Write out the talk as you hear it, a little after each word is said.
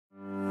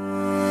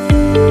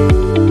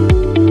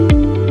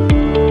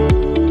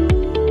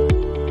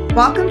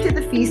Welcome to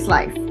the Feast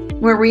Life,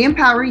 where we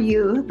empower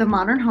you, the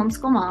modern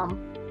homeschool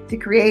mom, to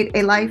create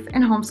a life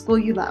and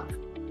homeschool you love,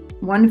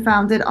 one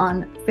founded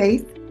on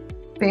faith,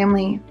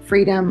 family,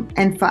 freedom,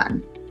 and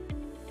fun.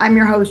 I'm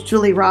your host,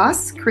 Julie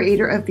Ross,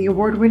 creator of the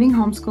award-winning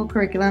homeschool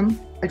curriculum,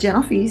 A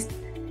Gentle Feast,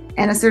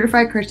 and a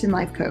certified Christian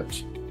life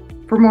coach.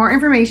 For more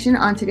information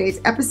on today's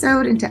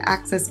episode and to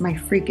access my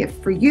free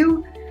gift for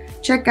you,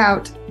 check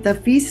out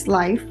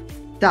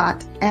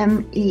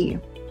thefeastlife.me.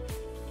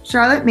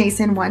 Charlotte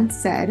Mason once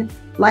said,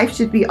 "Life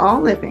should be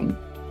all living,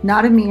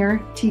 not a mere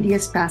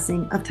tedious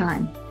passing of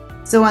time."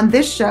 So on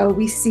this show,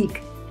 we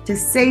seek to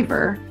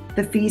savor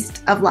the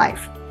feast of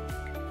life.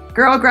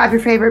 Girl, grab your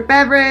favorite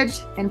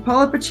beverage and pull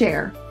up a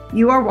chair.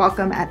 You are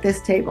welcome at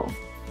this table.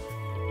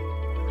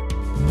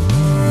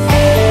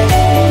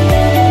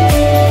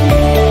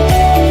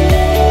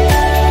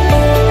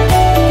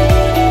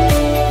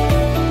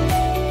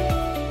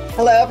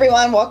 Hello,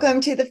 everyone. Welcome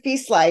to the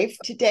Feast Life.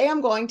 Today, I'm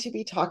going to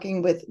be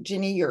talking with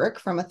Ginny Yurich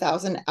from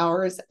 1,000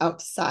 Hours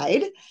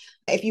Outside.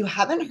 If you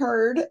haven't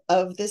heard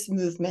of this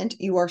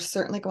movement, you are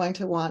certainly going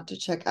to want to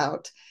check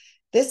out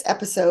this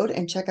episode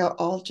and check out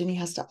all Ginny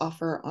has to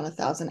offer on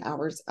 1,000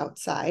 Hours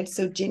Outside.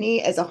 So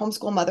Ginny is a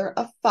homeschool mother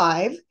of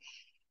 5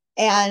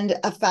 and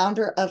a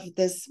founder of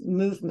this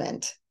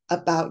movement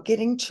about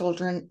getting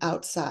children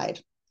outside.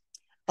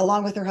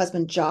 Along with her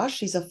husband, Josh,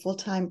 she's a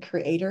full-time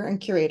creator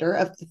and curator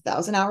of the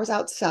 1,000 Hours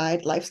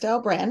Outside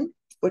lifestyle brand,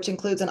 which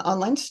includes an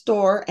online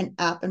store, an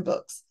app, and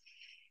books.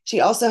 She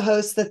also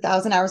hosts the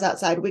 1,000 Hours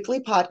Outside weekly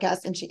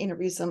podcast, and she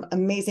interviews some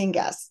amazing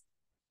guests.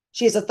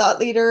 She is a thought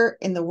leader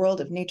in the world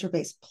of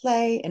nature-based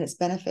play and its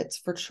benefits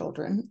for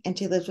children, and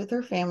she lives with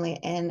her family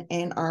in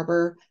Ann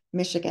Arbor,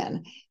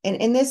 Michigan. And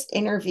in this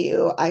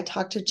interview, I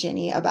talked to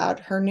Ginny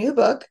about her new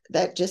book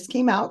that just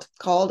came out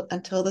called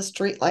Until the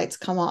Streetlights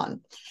Come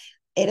On.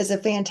 It is a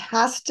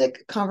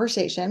fantastic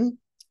conversation,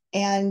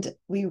 and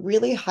we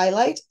really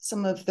highlight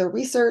some of the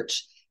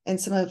research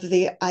and some of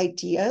the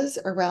ideas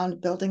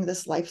around building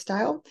this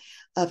lifestyle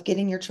of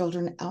getting your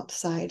children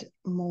outside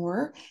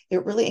more.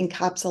 It really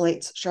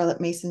encapsulates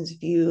Charlotte Mason's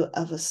view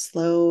of a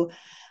slow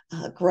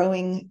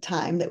growing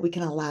time that we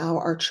can allow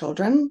our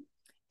children,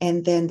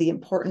 and then the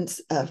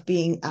importance of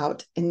being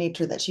out in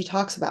nature that she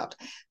talks about.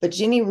 But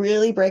Ginny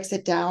really breaks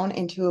it down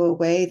into a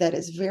way that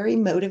is very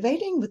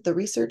motivating with the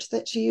research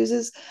that she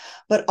uses,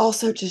 but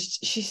also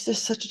she's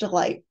just such a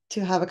delight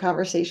to have a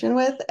conversation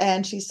with.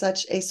 And she's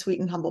such a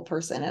sweet and humble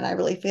person. And I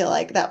really feel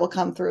like that will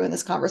come through in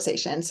this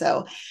conversation.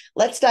 So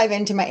let's dive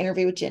into my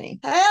interview with Ginny.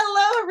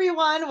 Hello,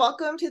 everyone.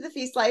 Welcome to the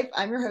Feast Life.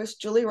 I'm your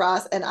host, Julie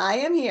Ross, and I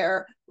am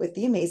here with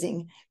the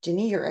amazing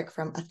Ginny Yurich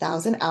from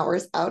 1,000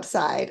 Hours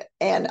Outside.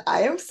 And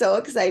I am so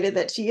excited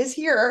that she is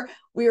here.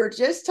 We were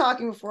just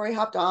talking before we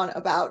hopped on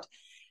about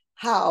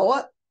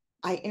how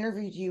I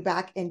interviewed you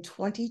back in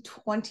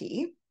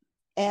 2020.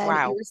 And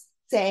Wow. you were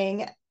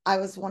saying I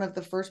was one of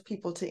the first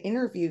people to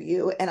interview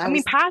you. And I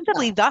mean,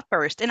 possibly the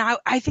first. And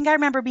I think I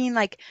remember being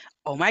like,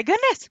 oh my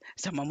goodness,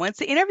 someone wants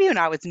to interview. And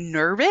I was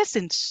nervous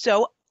and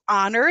so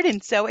honored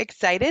and so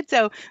excited.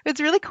 So it's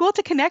really cool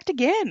to connect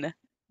again.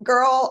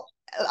 Girl,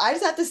 I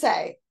just have to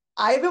say,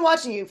 I've been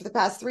watching you for the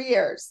past 3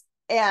 years,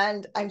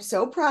 and I'm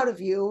so proud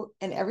of you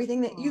and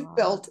everything that you've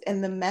built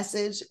and the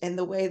message and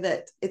the way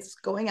that it's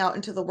going out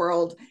into the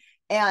world.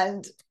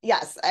 And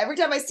yes, every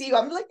time I see you,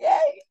 I'm like,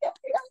 yay, yes,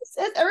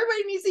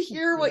 everybody needs to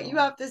hear what you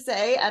have to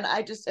say. And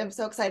I just am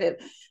so excited.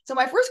 So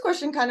my first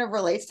question kind of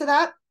relates to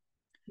that.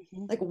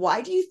 Like, why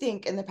do you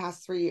think in the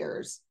past 3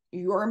 years,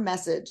 your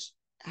message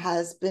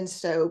has been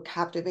so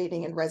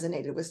captivating and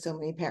resonated with so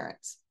many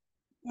parents?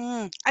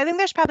 I think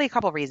there's probably a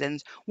couple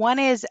reasons. One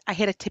is I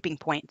hit a tipping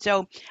point.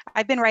 So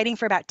I've been writing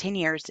for about 10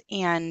 years.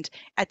 And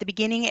at the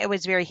beginning, it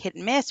was very hit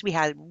and miss. We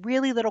had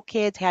really little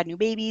kids, had new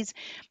babies,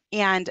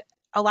 and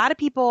a lot of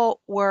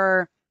people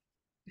were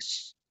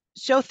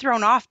so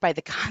thrown off by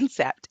the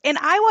concept. And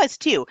I was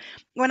too.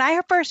 When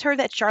I first heard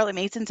that Charlotte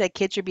Mason said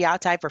kids should be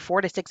outside for 4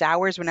 to 6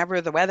 hours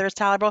whenever the weather is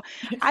tolerable,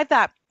 I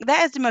thought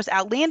that is the most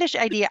outlandish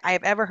idea I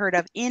have ever heard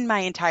of in my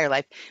entire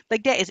life.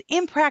 Like, that is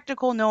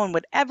impractical. No one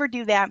would ever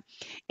do that.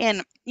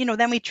 And,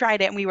 then we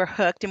tried it and we were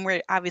hooked, and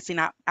we're obviously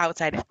not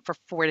outside for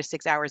 4 to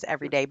 6 hours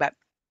every day, but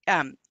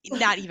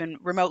not even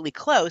remotely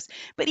close,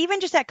 but even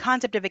just that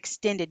concept of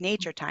extended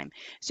nature time.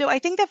 So I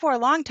think that for a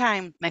long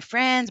time, my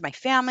friends, my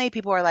family,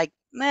 people were like,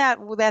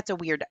 well, that's a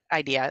weird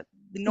idea.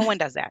 No one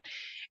does that.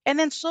 And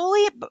then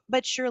slowly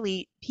but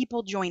surely,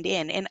 people joined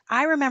in. And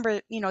I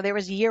remember, there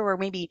was a year where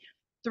maybe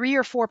 3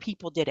 or 4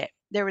 people did it.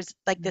 There was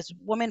like this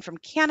woman from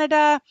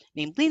Canada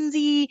named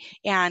Lindsay,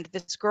 and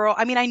this girl.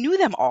 I mean, I knew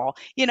them all.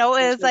 It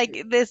was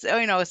like this,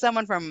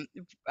 someone from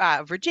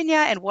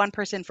Virginia and one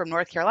person from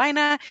North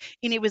Carolina.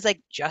 And it was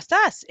like just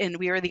us, and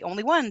we were the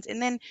only ones. And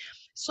then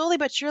slowly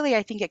but surely,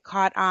 I think it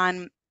caught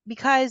on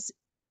because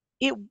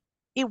it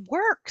it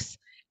works.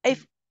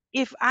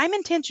 If I'm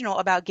intentional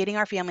about getting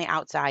our family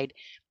outside,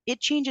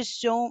 it changes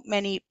so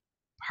many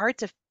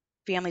parts of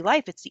family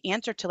life. It's the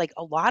answer to like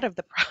a lot of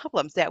the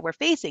problems that we're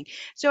facing.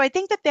 So I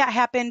think that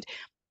happened.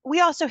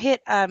 We also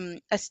hit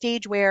a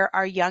stage where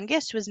our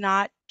youngest was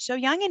not so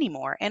young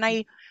anymore. And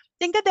I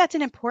think that that's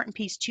an important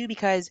piece too,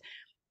 because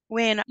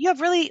when you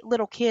have really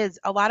little kids,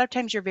 a lot of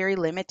times you're very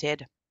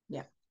limited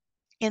Yeah.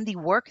 in the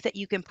work that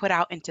you can put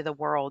out into the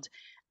world.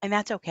 And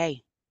that's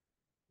okay.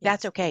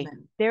 That's Yes. okay.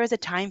 Amen. There is a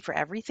time for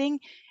everything.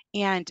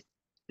 And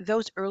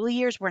those early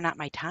years were not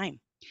my time.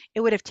 It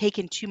would have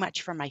taken too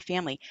much from my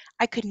family.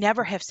 I could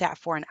never have sat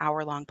for an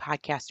hour-long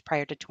podcast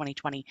prior to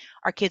 2020.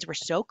 Our kids were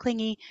so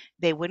clingy.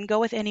 They wouldn't go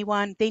with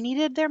anyone. They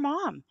needed their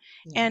mom.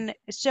 Yeah. And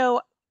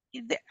so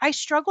I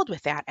struggled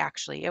with that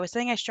actually. It was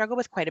something I struggled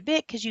with quite a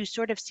bit because you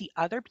sort of see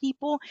other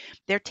people,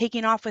 they're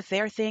taking off with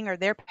their thing or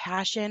their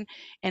passion,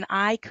 and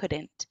I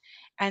couldn't.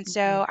 And Mhm.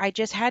 so I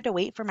just had to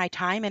wait for my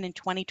time. And in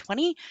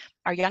 2020,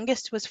 our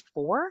youngest was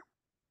 4.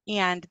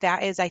 And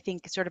that is, I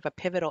think, sort of a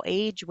pivotal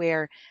age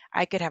where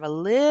I could have a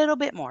little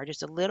bit more,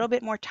 just a little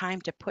bit more time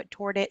to put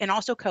toward it. And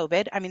also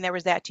COVID. I mean, there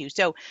was that too.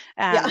 So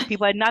Yeah.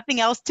 people had nothing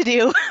else to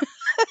do.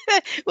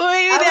 Well,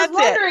 maybe I was that's it.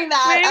 wondering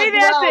that Maybe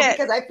as that's well, it.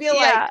 because I feel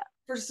like Yeah.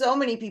 for so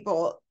many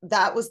people,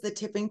 that was the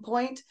tipping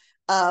point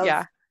of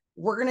Yeah.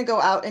 we're going to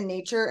go out in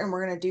nature and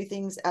we're going to do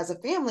things as a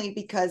family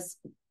because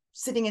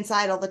sitting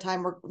inside all the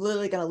time, we're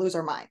literally going to lose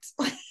our minds.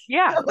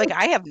 Yeah, like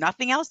I have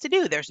nothing else to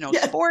do. There's no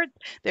Yes. sport,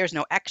 there's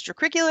no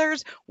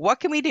extracurriculars. What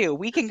can we do?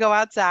 We can go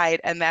outside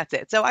and that's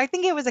it. So I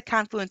think it was a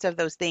confluence of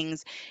those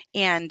things.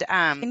 And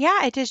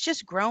yeah, it has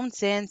just grown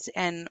since.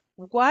 And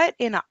what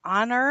an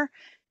honor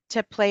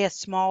to play a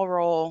small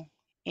role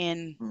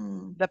in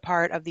Mm. the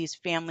part of these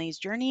families'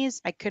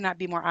 journeys. I could not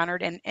be more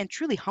honored and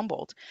truly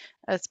humbled.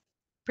 That's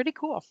pretty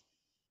cool.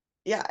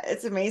 Yeah,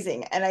 it's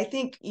amazing. And I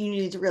think you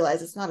need to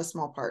realize it's not a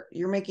small part.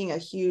 You're making a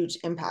huge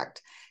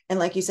impact. And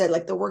like you said,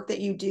 like the work that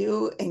you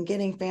do and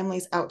getting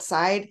families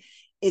outside,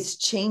 it's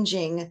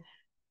changing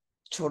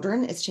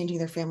children, it's changing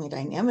their family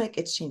dynamic,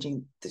 it's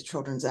changing the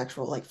children's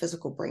actual like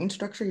physical brain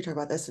structure. You talk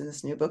about this in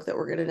this new book that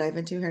we're going to dive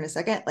into here in a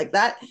second. Like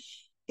that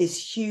is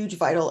huge,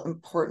 vital,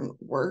 important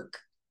work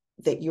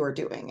that you are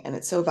doing, and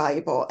it's so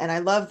valuable. And I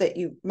love that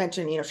you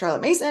mentioned,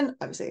 Charlotte Mason.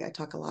 Obviously I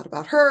talk a lot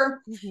about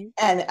her, Hmm.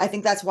 and I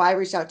think that's why I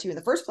reached out to you in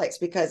the first place,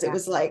 because it Yeah.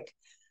 was like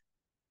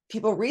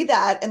people read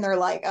that and they're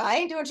like, I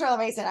ain't doing Charlotte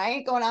Mason, I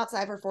ain't going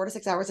outside for 4 to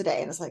 6 hours a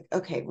day. And it's like,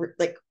 okay,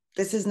 like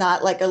this is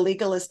not like a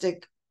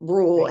legalistic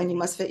rule Right. and you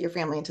must fit your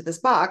family into this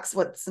box.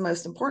 What's the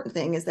most important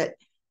thing is that,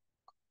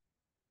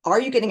 are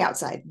you getting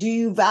outside? Do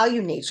you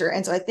value nature?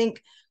 And so I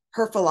think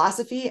her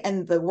philosophy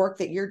and the work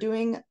that you're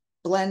doing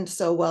blend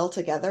so well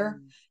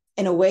together Mm.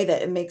 in a way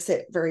that it makes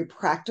it very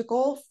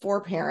practical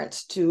for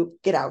parents to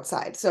get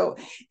outside. So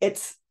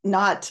it's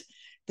not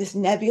this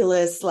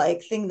nebulous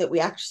like thing that we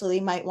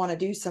actually might want to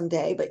do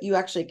someday, but you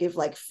actually give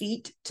like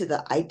feet to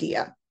the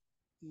idea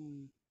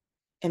Mm.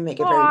 and make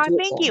it very Aw,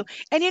 thank you. doable.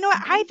 And you know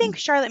what? I think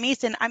Charlotte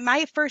Mason,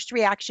 my first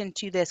reaction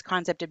to this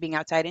concept of being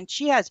outside, and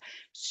she has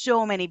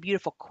so many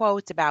beautiful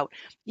quotes about,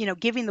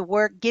 giving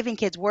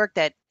kids work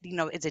that,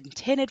 is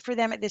intended for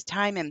them at this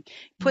time and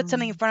put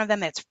something in Mm. front of them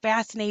that's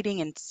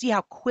fascinating and see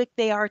how quick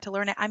they are to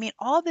learn it. I mean,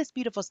 all this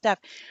beautiful stuff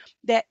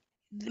that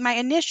my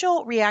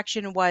initial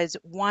reaction was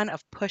one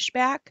of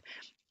pushback.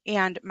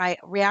 And my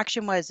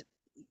reaction was,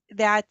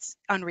 that's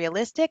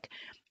unrealistic.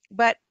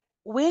 But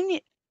when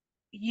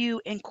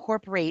you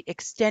incorporate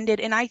extended,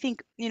 and I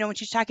think, when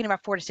she's talking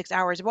about 4 to 6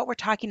 hours, what we're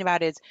talking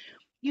about is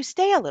you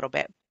stay a little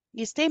bit.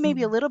 You stay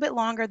maybe a Mm. little bit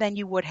longer than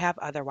you would have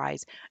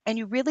otherwise. And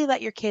you really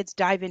let your kids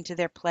dive into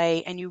their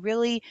play and you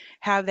really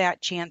have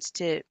that chance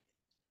to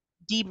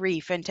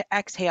debrief and to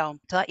exhale,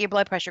 to let your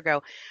blood pressure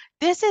go.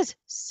 This is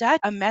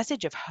such a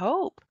message of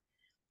hope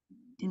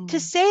to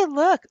Mm. say,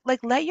 look, like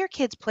let your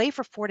kids play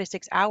for 4 to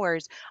 6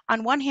 hours,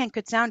 on one hand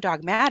could sound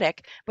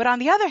dogmatic, but on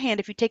the other hand,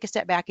 if you take a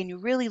step back and you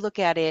really look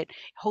at it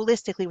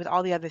holistically with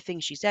all the other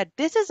things she said,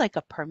 this is like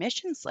a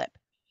permission slip.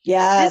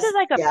 This is Yes,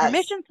 like a yes,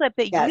 permission slip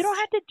that you don't yes,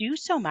 have to do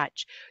so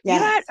much. You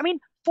don't have, yes. I mean,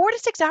 4 to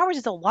 6 hours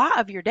is a lot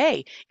of your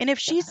day. And if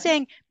she's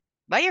saying,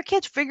 let your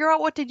kids figure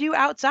out what to do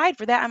outside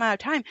for that amount of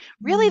time,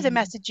 really the Mm.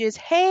 message is,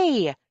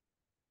 hey,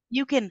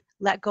 you can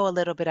let go a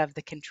little bit of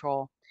the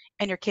control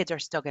and your kids are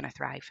still going to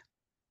thrive.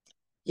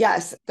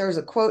 Yes, there's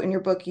a quote in your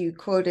book. You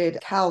quoted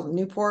Cal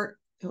Newport,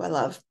 who I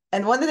love.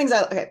 And one of the things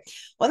I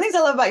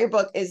love about your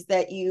book is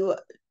that you,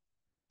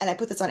 and I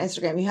put this on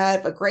Instagram, you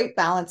have a great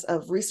balance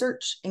of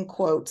research and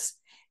quotes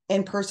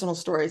and personal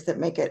stories that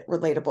make it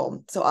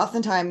relatable. So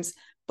oftentimes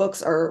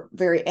books are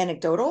very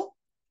anecdotal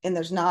and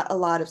there's not a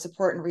lot of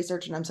support and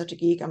research. And I'm such a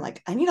geek. I'm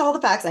like, I need all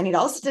the facts, I need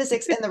all the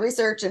statistics and the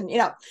research. And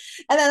then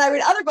I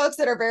read other books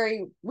that are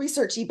very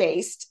researchy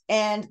based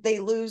and they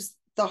lose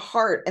the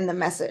heart and the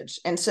message.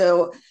 And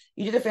so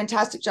you did a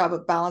fantastic job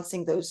of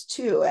balancing those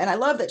two. And I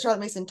love that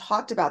Charlotte Mason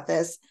talked about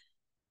this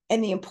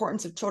and the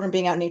importance of children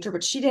being out in nature,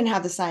 but she didn't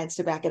have the science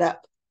to back it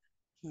up.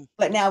 Hmm.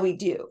 But now we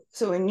do.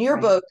 So in your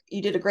Right. book,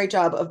 you did a great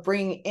job of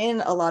bringing in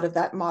a lot of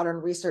that modern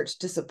research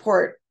to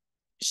support.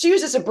 She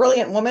was just a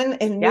brilliant woman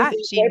and knew Yeah,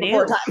 things she way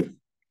before knew. time.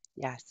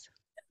 Yes.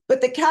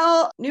 But the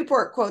Cal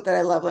Newport quote that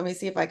I love, let me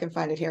see if I can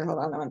find it here. Hold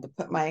on, I want to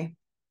put my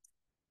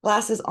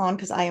glasses on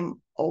because I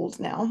am old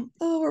now.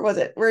 Oh, where was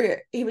it?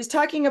 Where he was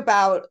talking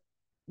about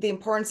the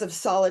importance of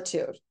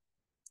solitude.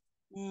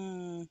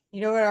 Mm.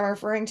 You know what I'm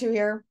referring to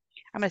here?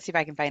 I'm gonna see if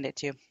I can find it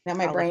too. Now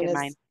my I'll look brain in is,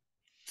 mine.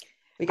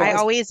 we can I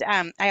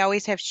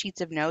always have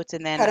sheets of notes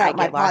and then cut I out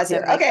my get pause lost.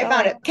 here. I'm like, Okay, I oh,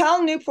 found I it.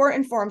 Cal Newport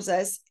informs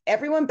us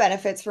everyone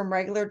benefits from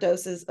regular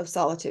doses of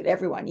solitude.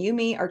 Everyone, you,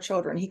 me, our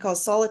children. He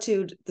calls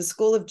solitude the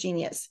school of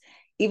genius.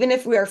 Even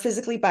if we are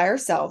physically by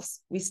ourselves,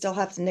 we still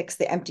have to nix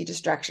the empty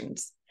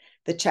distractions.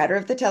 The chatter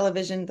of the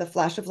television, the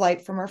flash of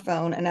light from our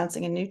phone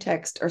announcing a new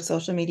text or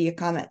social media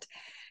comment.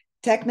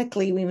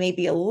 Technically, we may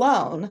be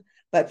alone,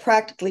 but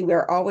practically, we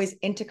are always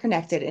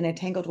interconnected in a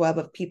tangled web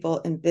of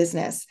people and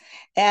business.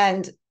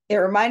 And it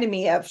reminded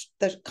me of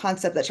the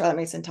concept that Charlotte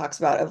Mason talks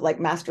about of like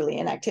masterly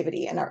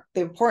inactivity and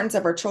the importance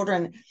of our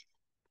children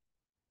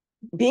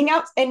being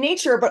out in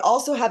nature, but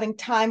also having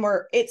time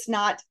where it's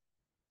not,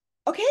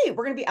 okay,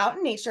 we're going to be out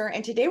in nature.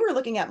 And today we're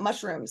looking at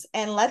mushrooms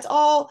and let's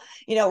all,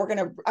 I'm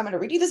going to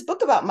read you this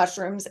book about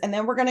mushrooms and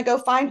then we're going to go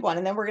find one.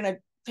 And then we're going to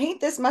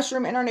paint this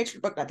mushroom in our nature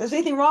book. Not there's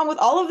anything wrong with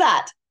all of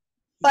that,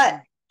 but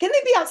mhm. can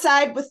they be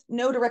outside with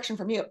no direction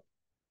from you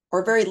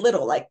or very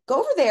little? Like go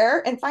over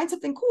there and find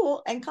something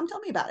cool and come tell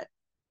me about it.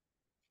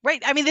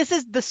 Right. I mean, this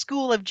is the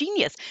school of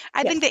genius.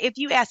 I think Yes. that if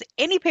you ask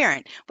any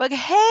parent, like,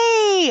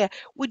 hey,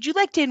 would you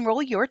like to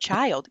enroll your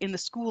child in the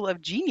school of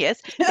genius?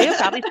 They would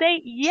probably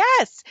say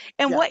yes.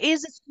 And Yeah. what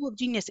is the school of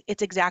genius?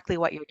 It's exactly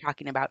what you're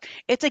talking about.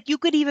 It's like you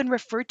could even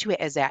refer to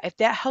it as that. If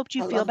that helped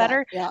you I feel love that.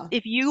 better, Yeah.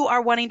 if you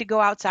are wanting to go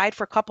outside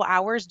for a couple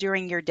hours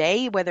during your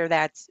day, whether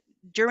that's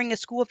during a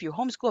school, if you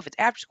homeschool, if it's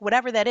after school,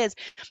 whatever that is,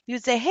 you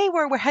would say, hey,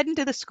 we're heading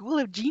to the school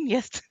of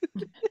genius.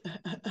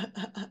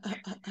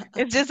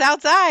 It's just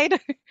outside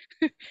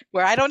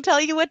where I don't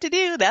tell you what to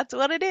do. That's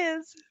what it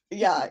is.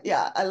 Yeah,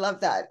 yeah, I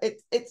love that.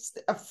 It's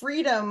a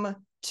freedom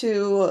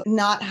to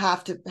not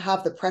have to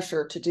have the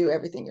pressure to do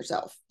everything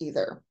yourself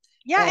either.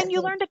 Yeah, And I and you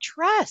think, learn to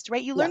trust,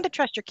 right? You yeah, learn to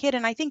trust your kid,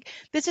 and I think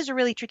this is a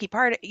really tricky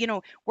part.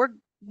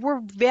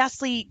 We're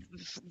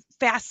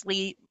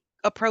fastly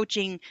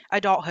approaching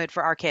adulthood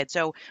for our kids.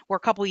 So we're a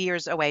couple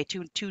years away,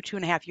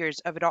 2.5 years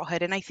of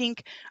adulthood, and I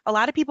think a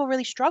lot of people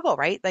really struggle,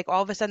 right? Like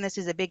all of a sudden, this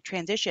is a big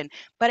transition,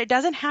 but it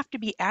doesn't have to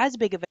be as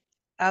big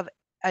of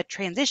a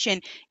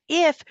transition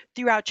if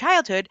throughout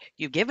childhood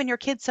you've given your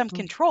kids some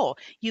control,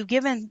 you've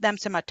given them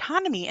some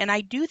autonomy, and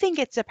I do think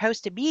it's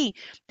supposed to be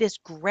this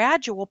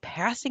gradual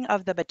passing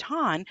of the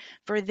baton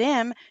for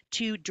them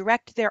to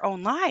direct their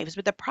own lives.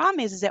 But the problem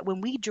is that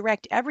when we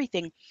direct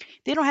everything,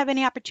 they don't have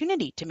any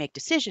opportunity to make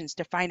decisions,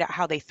 to find out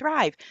how they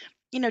thrive,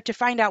 to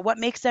find out what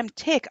makes them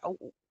tick,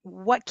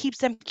 what keeps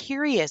them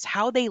curious,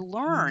 how they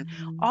learn.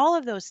 Mhm. All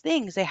of those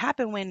things, they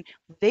happen when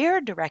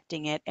they're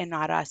directing it and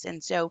not us.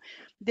 And so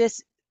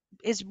this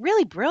is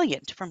really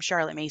brilliant from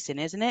Charlotte Mason,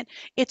 isn't it?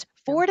 It's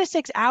Yeah. 4 to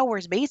 6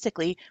 hours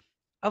basically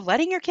of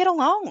letting your kid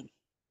alone.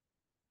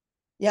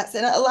 Yes,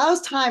 and it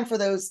allows time for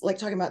those, like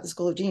talking about the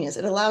School of Genius.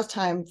 It allows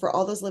time for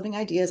all those living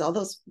ideas, all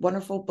those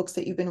wonderful books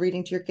that you've been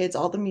reading to your kids,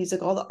 all the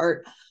music, all the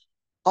art,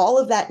 all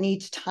of that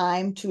needs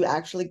time to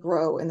actually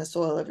grow in the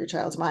soil of your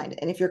child's mind.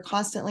 And if you're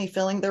constantly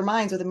filling their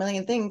minds with a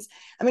million things,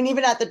 I mean,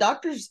 even at the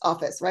doctor's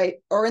office, right?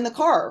 Or in the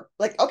car,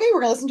 like, okay,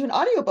 we're going to listen to an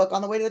audiobook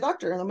on the way to the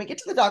doctor. And when we get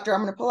to the doctor,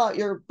 I'm going to pull out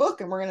your book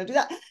and we're going to do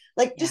that.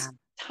 Like Yeah, just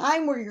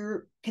time where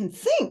you can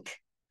think.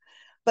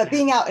 But yeah.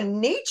 being out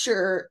in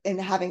nature and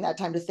having that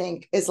time to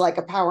think is like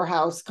a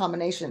powerhouse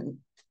combination.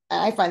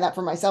 And I find that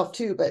for myself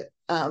too, but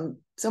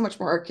so much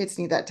more our kids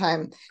need that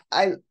time.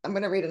 I'm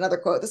going to read another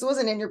quote. This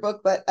wasn't in your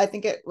book, but I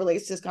think it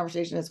relates to this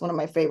conversation. It's one of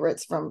my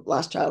favorites from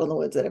Last Child in the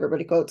Woods that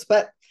everybody quotes.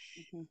 But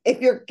Mhm.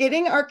 if you're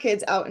getting our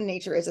kids out in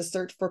nature as a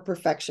search for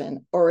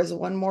perfection or as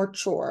one more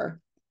chore,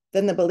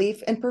 then the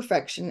belief in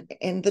perfection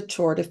in the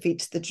chore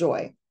defeats the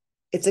joy.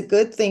 It's a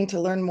good thing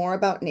to learn more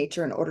about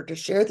nature in order to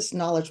share this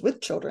knowledge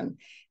with children.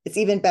 It's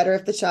even better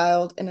if the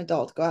child and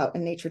adult go out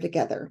in nature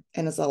together,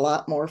 and it's a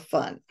lot more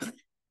fun.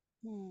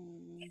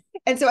 Hmm.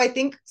 And so I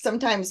think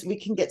sometimes we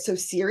can get so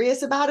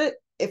serious about it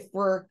if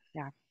we're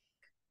Yeah.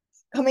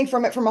 coming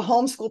from it from a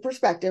homeschool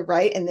perspective,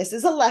 right? And this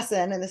is a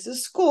lesson and this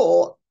is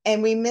school,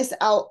 and we miss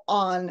out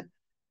on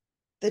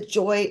the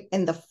joy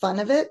and the fun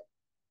of it.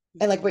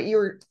 And like Mhm. what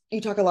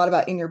you talk a lot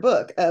about in your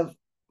book of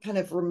kind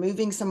of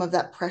removing some of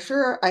that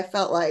pressure. I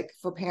felt like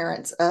for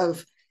parents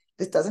of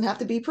this doesn't have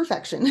to be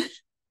perfection.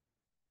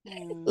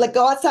 Hmm. Like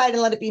go outside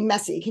and let it be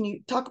messy. Can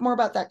you talk more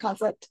about that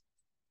concept?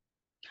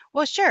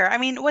 Well, sure. I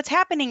mean, what's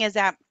happening is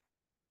that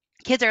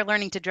kids are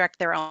learning to direct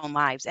their own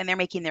lives and they're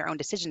making their own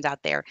decisions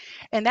out there.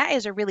 And that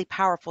is a really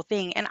powerful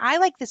thing. And I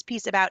like this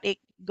piece about it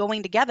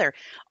going together.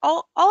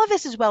 All of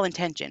this is well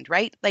intentioned,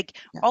 right? Like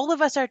Yeah. all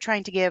of us are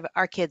trying to give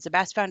our kids the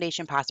best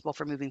foundation possible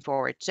for moving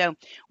forward. So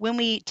when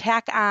we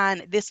tack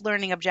on this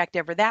learning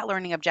objective or that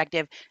learning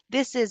objective,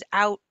 this is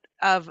out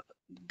of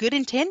good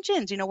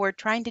intentions. We're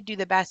trying to do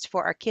the best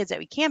for our kids that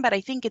we can, but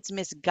I think it's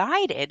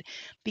misguided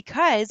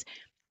because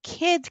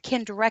kids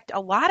can direct a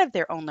lot of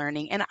their own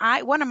learning. And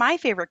one of my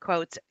favorite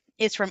quotes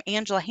is from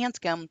Angela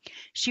Hanscom.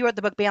 She wrote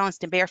the book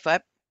Balanced and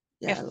Barefoot.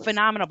 A Yeah.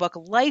 phenomenal book,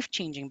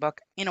 life-changing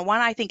book,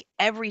 one I think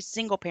every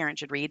single parent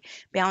should read,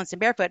 Balanced and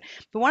Barefoot.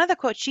 But one of the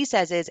quotes she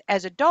says is,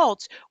 as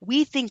adults,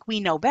 we think we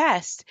know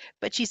best,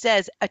 but she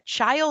says a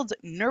child's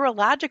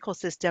neurological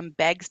system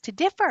begs to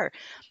differ.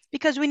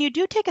 Because when you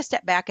do take a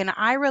step back, and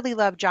I really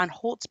love John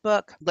Holt's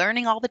book,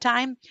 Learning All the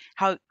Time,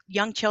 how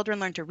young children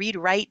learn to read,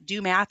 write,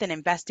 do math, and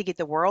investigate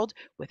the world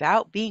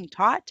without being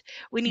taught.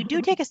 When you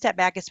do take a step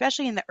back,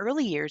 especially in the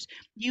early years,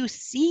 you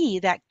see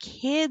that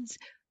kids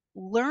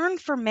learn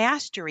for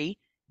mastery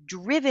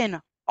driven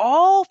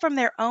all from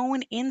their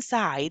own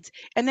insides,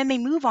 and then they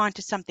move on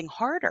to something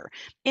harder,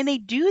 and they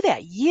do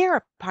that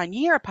year upon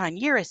year upon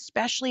year,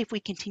 especially if we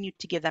continue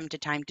to give them the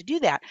time to do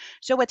that.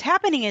 So what's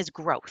happening is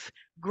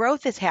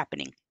growth is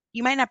happening.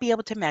 You might not be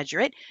able to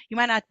measure it. You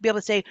might not be able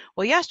to say,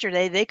 well,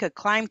 yesterday they could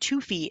climb 2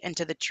 feet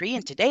into the tree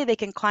and today they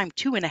can climb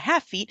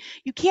 2.5 feet.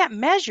 You can't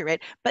measure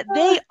it, but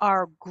they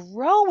are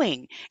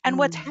growing. And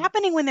what's Mm.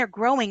 happening when they're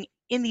growing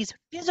in these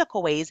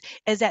physical ways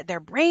is that their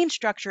brain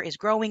structure is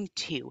growing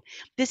too.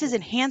 This is Yeah.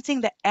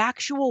 enhancing the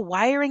actual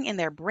wiring in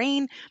their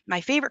brain.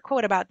 My favorite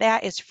quote about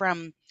that is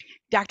from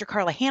Dr.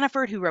 Carla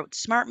Hannaford, who wrote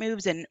Smart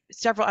Moves and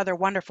several other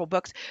wonderful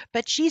books.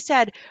 But she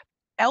said,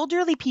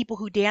 elderly people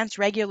who dance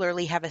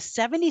regularly have a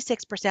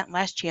 76%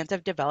 less chance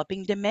of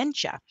developing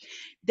dementia.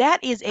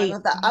 That is I a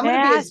love that. I'm going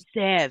to be as,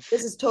 massive.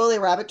 this is totally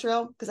a rabbit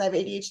trail because I have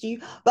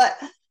ADHD, but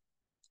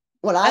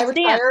when I Let's dance.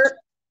 retire,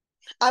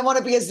 I want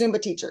to be a Zumba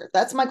teacher.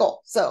 That's my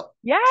goal. So,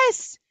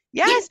 Yes.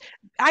 Yes.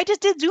 I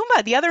just did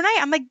Zumba the other night.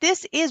 I'm like,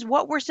 this is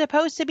what we're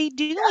supposed to be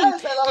doing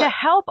yes, I love to it.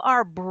 help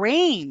our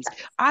brains.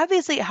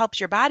 Obviously, it helps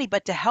your body,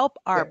 but to help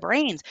our Yeah.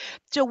 brains.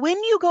 So when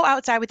you go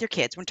outside with your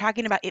kids, we're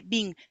talking about it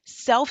being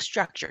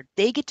self-structured.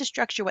 They get to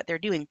structure what they're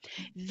doing.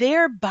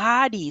 Their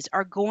bodies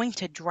are going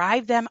to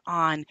drive them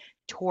on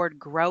toward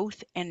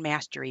growth and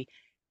mastery.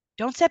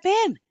 Don't step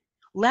in.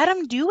 Let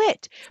them do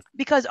it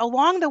because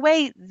along the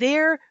way,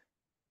 their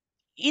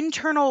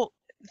internal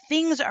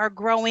things are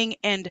growing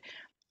and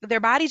their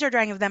bodies are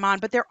driving them on,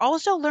 but they're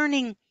also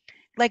learning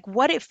like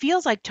what it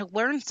feels like to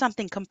learn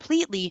something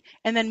completely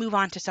and then move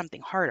on to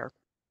something harder.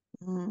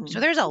 So Mm.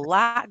 there's a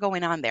lot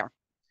going on there.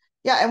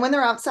 Yeah, and when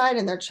they're outside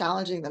and they're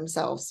challenging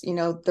themselves,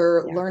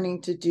 they're Yeah.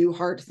 learning to do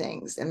hard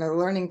things and they're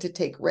learning to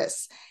take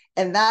risks.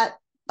 And that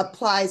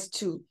applies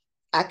to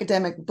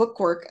academic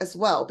bookwork as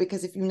well,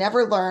 because if you never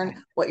Right.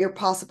 learn what you're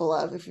possible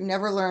of, if you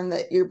never learn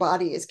that your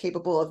body is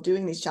capable of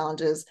doing these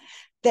challenges,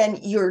 then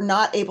you're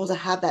not able to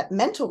have that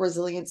mental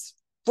resilience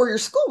for your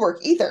schoolwork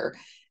either.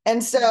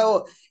 And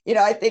so,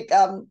 I think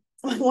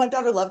one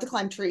daughter loved to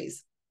climb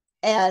trees.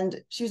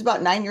 And she was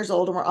about 9 years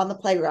old, and we're on the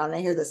playground, and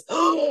I hear this,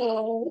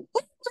 oh,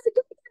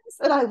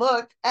 and I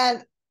look,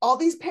 and all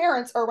these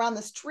parents are around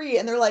this tree,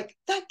 and they're like,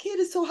 that kid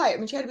is so high. I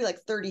mean, she had to be like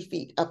 30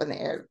 feet up in the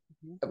air.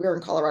 Mhm. We were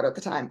in Colorado at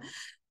the time.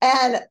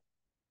 And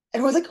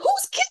everyone's like,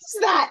 whose kid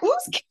is that?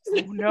 Whose kid is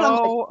that? Oh And I'm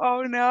like, no,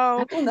 oh I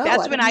no. don't know.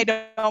 That's when I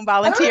don't I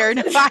volunteer.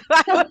 No,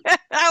 don't know.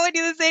 I would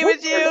do the same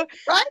as you.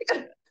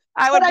 Right?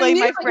 I But would I blame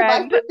knew my like if I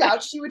friend. freaked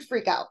out, she would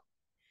freak out.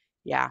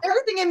 Yeah.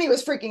 Everything in me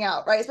was freaking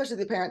out, right? Especially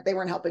the parent, they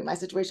weren't helping my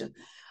situation.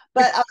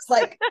 But I was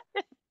like,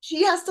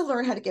 she has to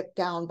learn how to get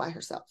down by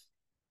herself,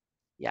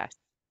 Yes.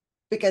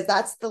 because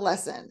that's the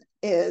lesson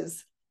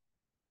is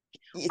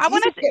it's I easy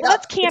want to to get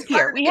let's up. It's camp here.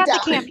 harder to We get have to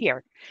down. camp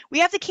here. We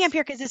have to camp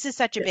here because this is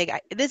such a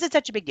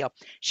big deal.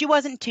 She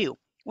wasn't 2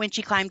 when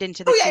she climbed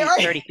into the Oh yeah, tree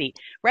right. 30 feet,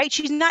 right?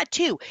 She's not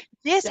 2.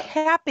 This Yeah.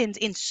 happens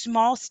in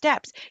small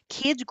steps.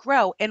 Kids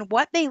grow, and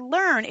what they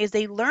learn is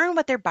they learn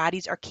what their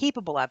bodies are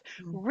capable of.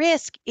 Mm.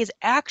 Risk is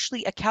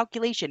actually a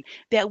calculation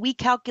that we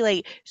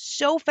calculate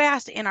so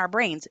fast in our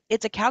brains.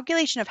 It's a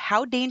calculation of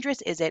how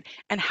dangerous is it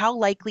and how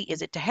likely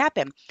is it to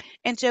happen.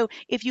 And so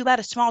if you let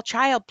a small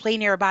child play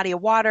near a body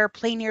of water,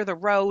 play near the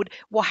road,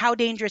 well, how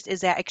dangerous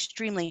is that?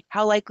 Extremely.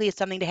 How likely is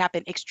something to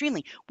happen?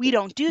 Extremely. We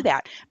don't do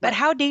that. But Right.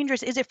 how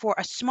dangerous is it for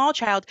a small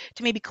child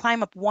to maybe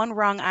climb up one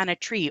rung on a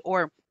tree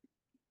or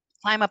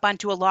climb up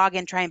onto a log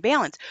and try and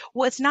balance?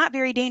 Well, it's not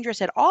very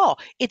dangerous at all.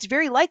 It's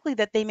very likely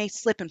that they may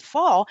slip and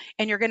fall,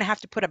 and you're going to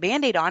have to put a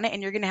band aid on it,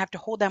 and you're going to have to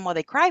hold them while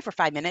they cry for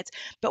 5 minutes.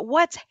 But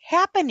what's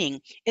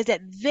happening is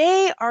that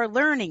they are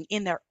learning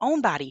in their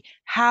own body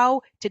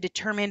how to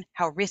determine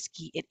how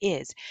risky it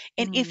is.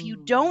 And if you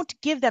Mm.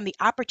 don't give them the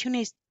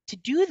opportunities to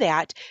do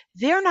that,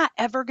 they're not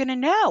ever going to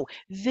know.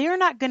 They're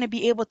not going to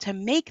be able to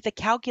make the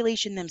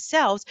calculation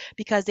themselves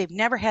because they've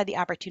never had the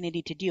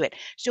opportunity to do it.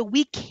 So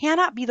we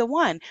cannot be the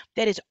one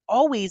that is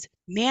always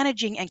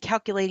managing and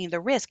calculating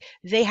the risk.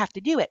 They have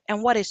to do it.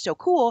 And what is so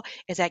cool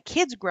is that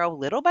kids grow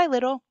little by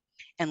little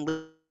and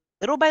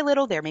little by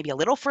little, they're maybe a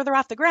little further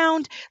off the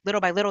ground. Little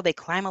by little, they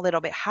climb a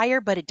little bit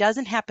higher, but it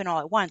doesn't happen all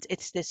at once.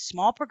 It's this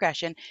small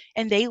progression,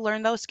 and they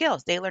learn those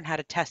skills. They learn how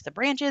to test the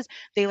branches,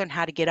 they learn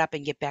how to get up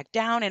and get back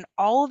down, and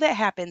all of that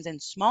happens in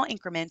small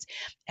increments,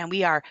 and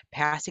we are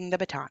passing the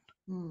baton.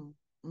 Mm.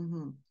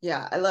 Mm-hmm.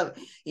 Yeah, I love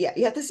it. Yeah,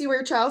 you have to see where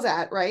your child's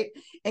at, right?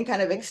 And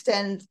kind of Yeah.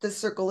 extend the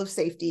circle of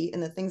safety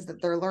and the things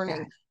that they're Yeah.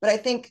 learning. But I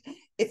think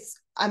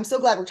I'm so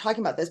glad we're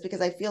talking about this,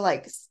 because I feel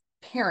like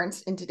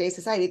parents in today's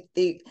society,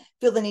 they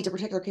feel the need to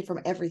protect their kid from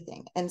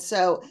everything. And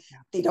so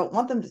they don't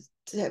want them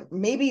to,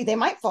 maybe they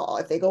might fall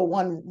if they go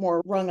one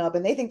more rung up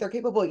and they think they're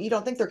capable. You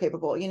don't think they're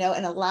capable, you know,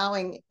 and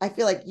allowing, I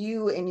feel like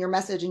you in your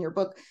message in your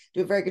book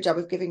do a very good job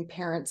of giving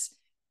parents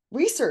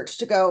research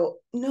to go,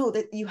 no,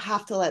 that you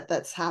have to let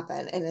this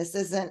happen. And this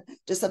isn't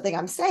just something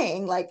I'm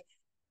saying, like,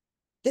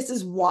 this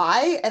is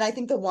why. And I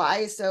think the why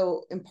is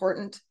so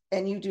important.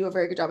 And you do a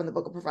very good job in the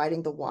book of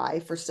providing the why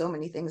for so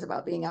many things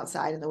about being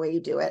outside and the way you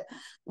do it.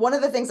 One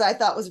of the things I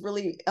thought was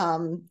really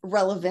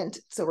relevant,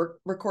 so we're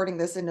recording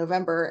this in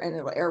November and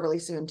it'll air really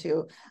soon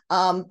too,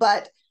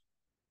 but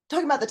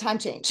talking about the time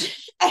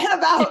change and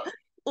about,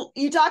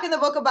 you talk in the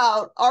book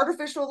about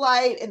artificial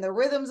light and the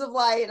rhythms of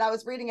light. And I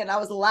was reading it and I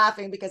was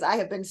laughing because I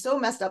have been so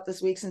messed up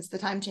this week since the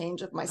time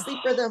change of my sleep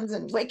rhythms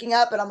and waking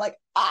up. And I'm like,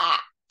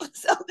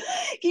 so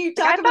can you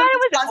talk I about thought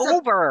this it was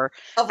concept over.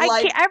 of I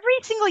light? can't, every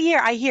single year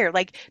I hear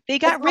like they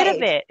It's got rid of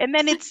late. it and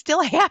then it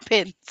still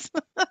happens.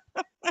 What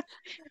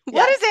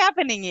is Yes.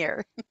 happening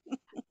here?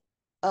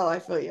 Oh, I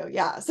feel you.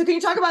 Yeah. So can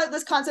you talk about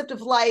this concept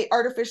of light,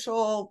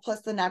 artificial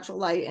plus the natural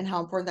light, and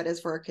how important that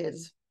is for our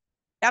kids?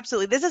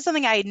 Absolutely. This is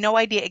something I had no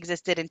idea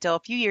existed until a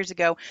few years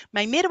ago.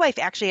 My midwife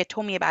actually had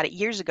told me about it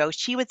years ago.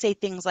 She would say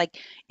things like,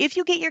 if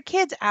you get your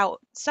kids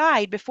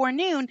outside before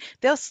noon,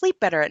 they'll sleep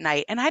better at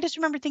night. And I just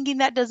remember thinking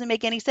that doesn't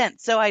make any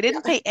sense. So I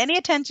didn't Yeah. pay any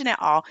attention at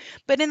all.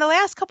 But in the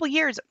last couple of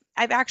years,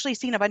 I've actually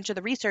seen a bunch of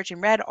the research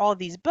and read all of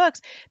these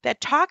books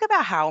that talk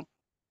about how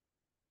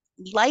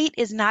light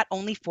is not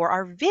only for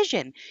our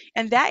vision.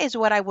 And that is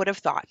what I would have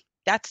thought.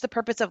 That's the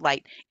purpose of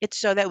light. It's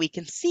so that we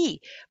can see.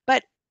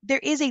 But there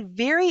is a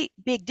very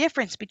big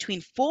difference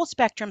between full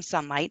spectrum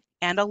sunlight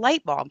and a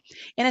light bulb.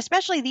 And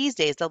especially these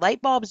days, the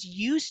light bulbs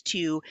used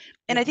to,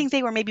 and I Yeah. think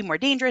they were maybe more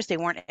dangerous, they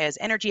weren't as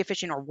energy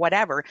efficient or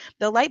whatever.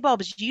 The light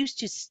bulbs used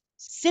to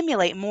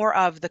simulate more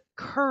of the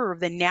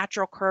curve, the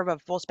natural curve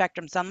of full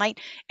spectrum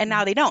sunlight. And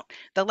now they don't.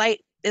 The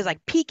light is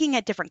like peaking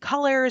at different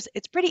colors.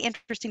 It's pretty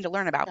interesting to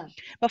learn about. Yeah.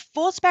 But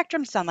full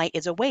spectrum sunlight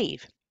is a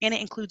wave and it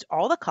includes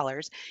all the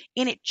colors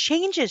and it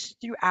changes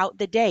throughout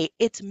the day.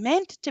 It's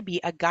meant to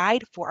be a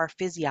guide for our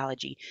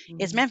physiology.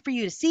 It's Mhm. meant for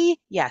you to see,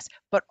 yes,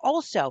 but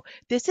also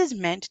this is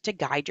meant to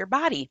guide your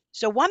body.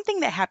 So, one thing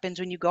that happens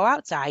when you go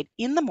outside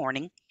in the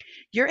morning,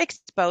 you're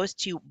exposed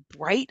to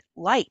bright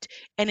light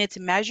and it's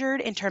measured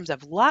in terms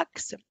of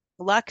lux.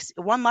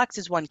 One lux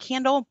is one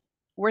candle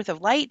worth of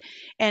light.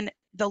 And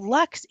the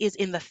lux is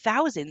in the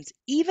thousands,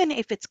 even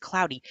if it's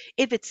cloudy.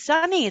 If it's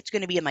sunny, it's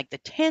going to be in like the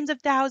tens of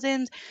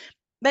thousands.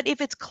 But if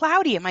it's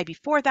cloudy, it might be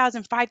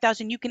 4,000,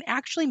 5,000. You can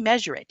actually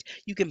measure it.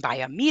 You can buy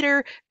a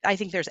meter. I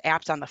think there's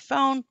apps on the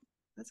phone.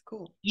 That's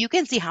cool. You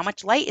can see how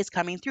much light is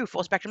coming through,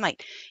 full spectrum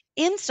light.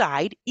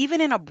 Inside,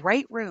 even in a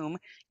bright room,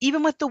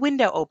 even with the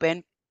window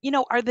open,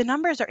 the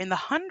numbers are in the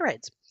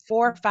hundreds,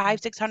 4, Mhm. 5,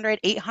 600,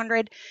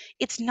 800.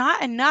 It's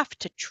not enough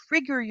to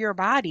trigger your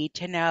body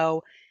to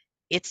know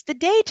it's the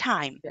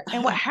daytime.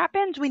 And what Yeah.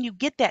 happens when you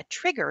get that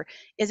trigger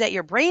is that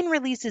your brain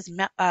releases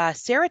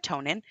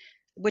serotonin,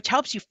 which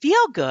helps you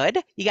feel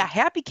good. You got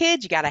happy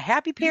kids, you got a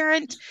happy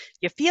parent,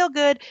 you feel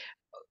good.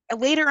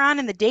 Later on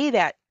in the day,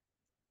 that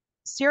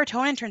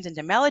serotonin turns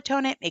into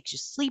melatonin, makes you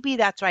sleepy.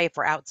 That's why if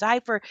we're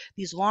outside for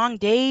these long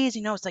days,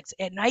 it's like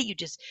at night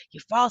you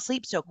fall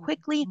asleep so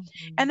quickly.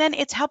 And Mhm. then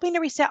it's helping to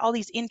reset all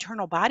these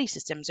internal body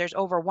systems. There's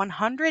over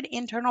 100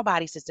 internal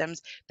body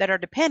systems that are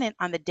dependent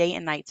on the day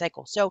and night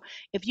cycle. So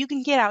if you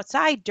can get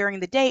outside during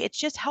the day, it's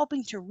just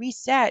helping to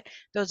reset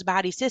those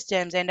body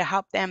systems and to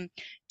help them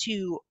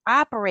to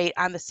operate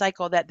on the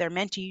cycle that they're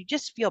meant to. You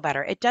just feel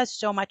better. It does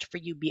so much for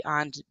you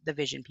beyond the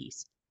vision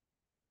piece.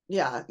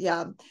 Yeah,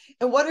 yeah.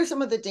 And what are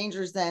some of the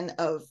dangers then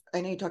of,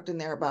 I know you talked in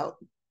there about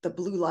the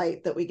blue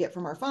light that we get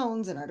from our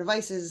phones and our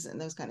devices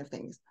and those kind of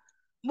things.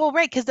 Well,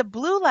 right, because the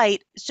blue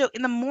light, so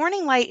in the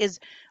morning light is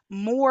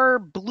more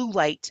blue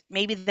light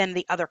maybe than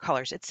the other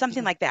colors. It's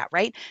something Mhm. like that,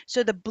 right?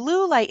 So the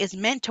blue light is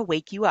meant to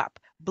wake you up.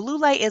 Blue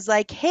light is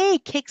like, hey,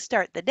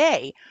 kickstart the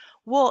day.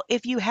 Well,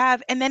 if you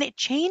have, and then it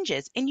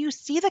changes and you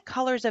see the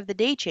colors of the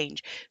day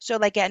change. So,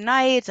 like at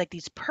night, it's like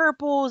these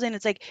purples, and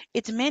it's like,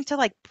 it's meant to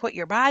like put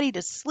your body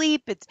to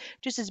sleep. It's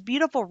just this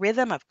beautiful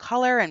rhythm of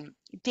color and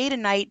day to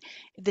night,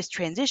 this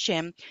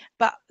transition.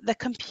 But the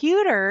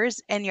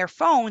computers and your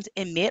phones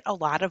emit a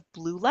lot of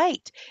blue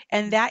light,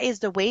 and that is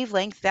the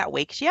wavelength that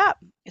wakes you up.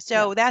 Yeah.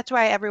 So that's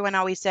why everyone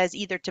always says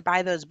either to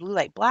buy those blue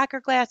light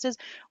blocker glasses,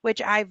 which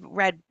I've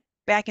read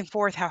back and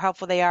forth how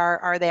helpful they are.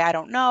 Are they? I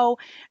don't know.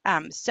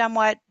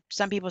 Somewhat.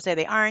 Some people say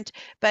they aren't.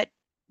 But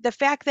the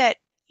fact that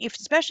if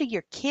especially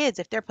your kids,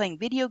 if they're playing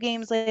video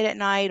games late at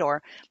night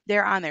or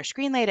they're on their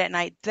screen late at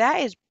night,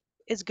 that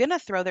is going to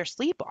throw their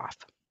sleep off.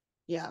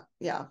 Yeah.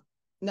 Yeah.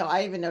 No,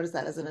 I even noticed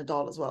that as an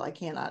adult as well. I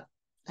cannot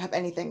have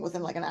anything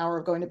within like an hour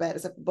of going to bed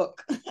except a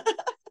book.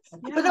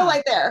 But no Yeah.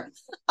 light there.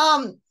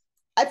 Um,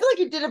 I feel like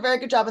you did a very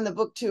good job in the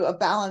book too of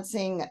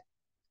balancing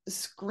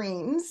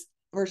screens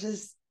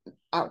versus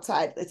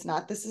outside. It's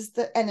not, this is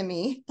the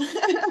enemy.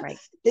 Right.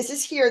 This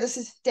is here, this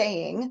is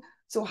staying.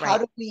 So how Right.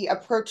 do we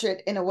approach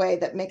it in a way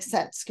that makes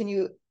sense? Can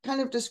you kind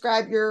of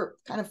describe your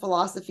kind of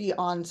philosophy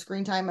on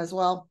screen time as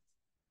well?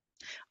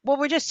 Well,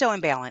 we're just so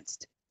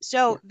imbalanced.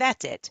 Yeah. So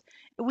that's it.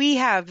 We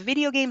have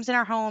video games in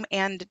our home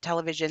and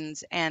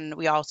televisions, and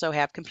we also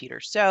have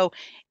computers. So,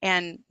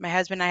 and my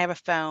husband and I have a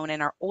phone,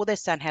 and our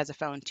oldest son has a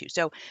phone too.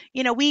 So,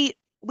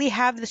 we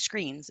have the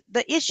screens.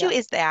 The issue Yeah.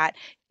 is that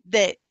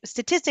the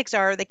statistics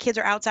are the kids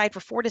are outside for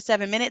 4 to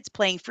 7 minutes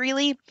playing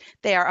freely.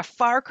 They are a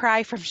far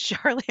cry from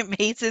Charlotte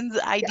Mason's Yeah.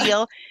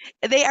 ideal.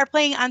 They are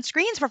playing on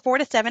screens for 4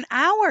 to 7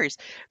 hours.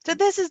 So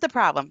this is the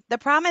problem. The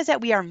problem is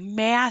that we are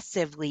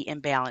massively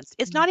imbalanced.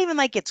 It's not even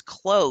like it's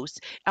close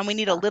and we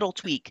need a Yeah. little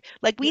tweak.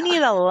 Like we Yeah.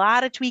 need a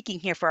lot of tweaking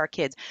here for our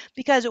kids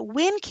because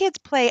when kids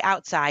play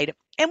outside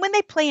and when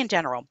they play in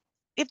general,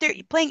 if they're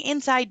playing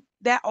inside,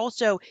 that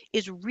also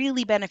is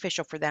really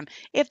beneficial for them.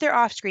 If they're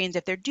off screens,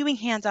 if they're doing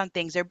hands-on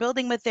things, they're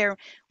building with their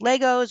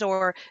Legos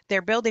or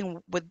they're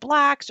building with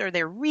blocks or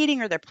they're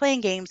reading or they're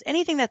playing games,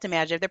 anything that's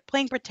imaginative, they're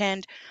playing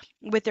pretend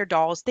with their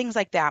dolls, things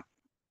like that.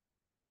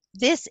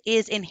 This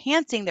is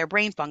enhancing their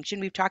brain function.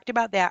 We've talked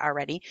about that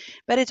already,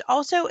 but it's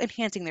also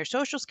enhancing their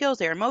social skills,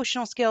 their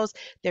emotional skills,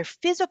 their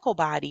physical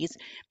bodies.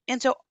 And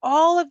so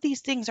all of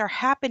these things are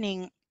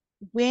happening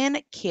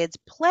when kids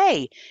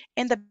play.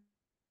 And the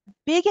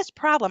biggest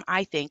problem,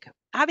 I think,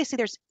 obviously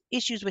there's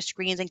issues with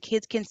screens and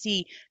kids can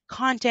see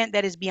content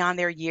that is beyond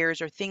their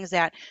years or things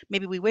that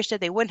maybe we wish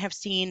that they wouldn't have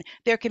seen.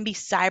 There can be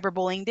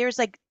cyberbullying. There's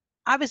like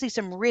obviously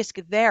some risk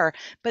there,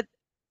 but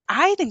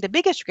I think the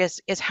biggest risk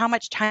is how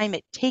much time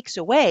it takes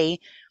away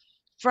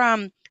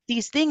from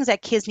these things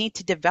that kids need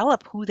to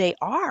develop who they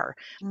are.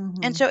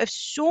 And Mm-hmm. so if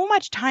so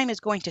much time is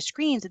going to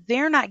screens,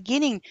 they're not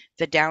getting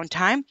the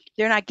downtime,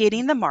 they're not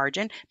getting the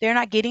margin, they're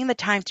not getting the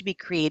time to be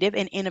creative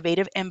and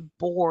innovative and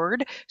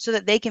bored so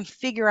that they can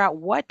figure out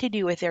what to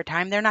do with their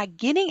time. They're not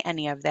getting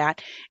any of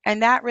that.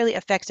 And that really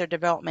affects their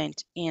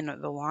development in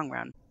the long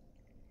run.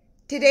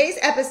 Today's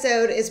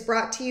episode is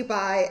brought to you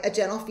by A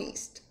Gentle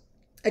Feast.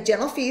 A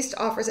Gentle Feast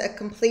offers a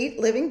complete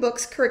living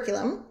books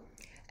curriculum,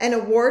 an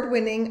award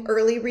winning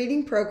early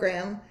reading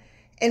program,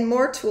 and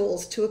more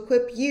tools to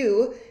equip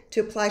you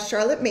to apply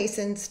Charlotte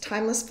Mason's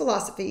timeless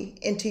philosophy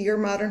into your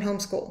modern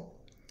homeschool.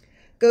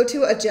 Go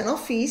to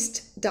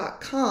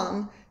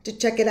agentlefeast.com to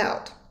check it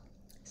out.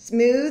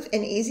 Smooth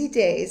and easy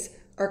days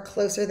are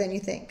closer than you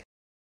think.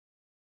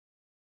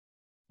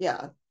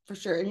 Yeah, for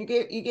sure. And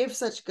you gave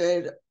such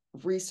good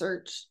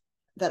research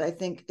that I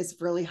think is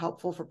really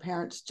helpful for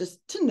parents just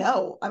to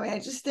know. I mean, I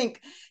just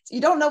think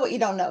you don't know what you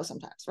don't know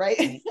sometimes, right?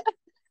 Right.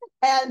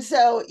 And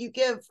so you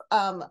give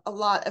a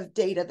lot of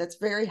data that's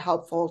very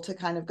helpful to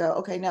kind of go,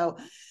 okay, no,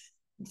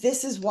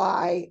 this is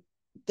why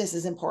this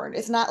is important.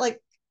 It's not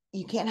like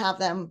you can't have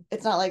them.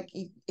 It's not like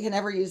you can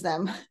never use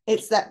them.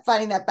 It's that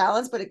finding that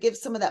balance, but it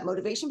gives some of that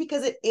motivation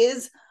because it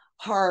is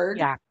hard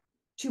Yeah.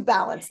 to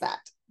balance that.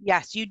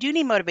 Yes, you do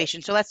need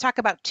motivation. So let's talk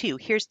about two.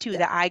 Here's two Yeah.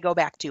 that I go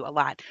back to a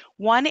lot.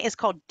 One is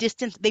called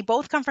Distance. They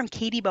both come from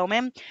Katie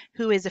Bowman,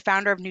 who is the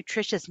founder of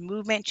Nutritious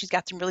Movement. She's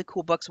got some really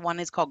cool books. One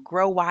is called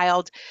Grow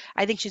Wild.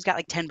 I think she's got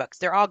like 10 books.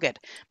 They're all good.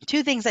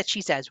 Two things that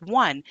she says.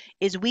 One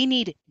is we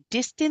need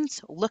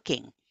distance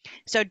looking.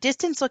 So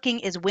distance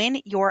looking is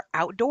when you're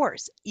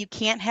outdoors. You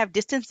can't have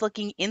distance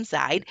looking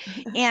inside.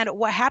 And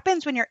what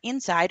happens when you're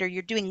inside or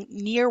you're doing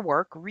near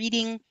work,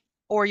 reading,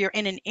 or you're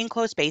in an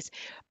enclosed space,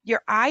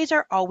 your eyes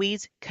are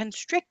always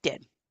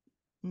constricted.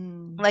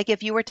 Mm. Like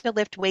if you were to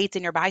lift weights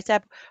and your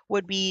bicep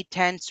would be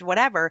tense,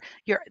 whatever,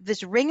 your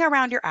this ring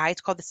around your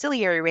eyes called the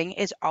ciliary ring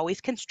is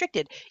always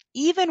constricted,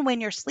 even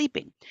when you're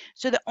sleeping.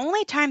 So the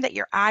only time that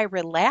your eye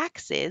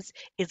relaxes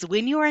is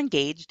when you are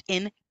engaged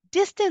in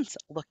distance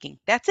looking.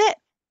 That's it.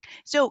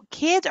 So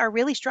kids are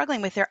really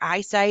struggling with their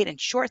eyesight and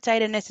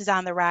short-sightedness is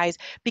on the rise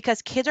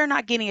because kids are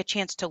not getting a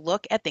chance to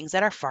look at things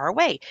that are far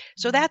away.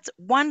 So that's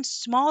one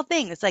small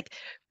thing. It's like,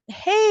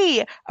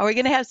 hey, are we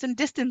going to have some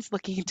distance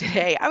looking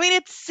today? I mean,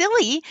 it's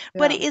silly,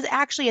 but Yeah. it is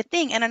actually a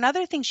thing. And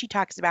another thing she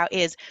talks about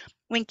is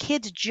when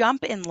kids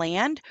jump and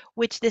land,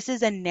 which this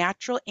is a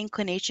natural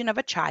inclination of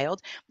a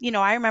child.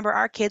 I remember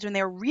our kids when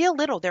they were real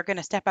little, they're going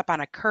to step up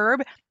on a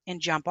curb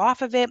and jump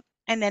off of it.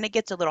 And then it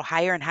gets a little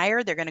higher and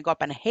higher. They're going to go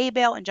up on a hay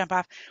bale and jump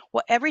off.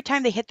 Well, every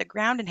time they hit the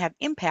ground and have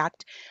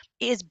impact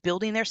is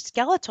building their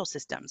skeletal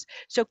systems.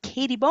 So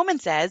Katie Bowman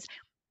says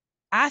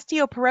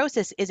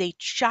osteoporosis is a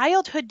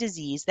childhood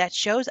disease that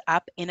shows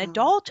up in Um,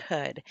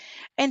 adulthood.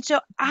 And so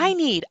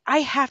I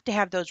have to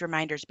have those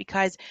reminders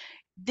because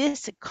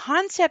this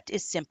concept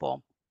is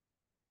simple.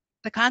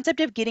 The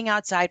concept of getting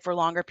outside for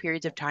longer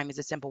periods of time is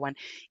a simple one.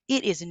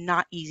 It is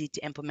not easy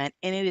to implement,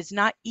 and it is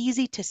not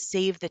easy to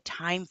save the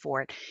time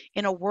for it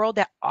in a world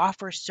that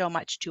offers so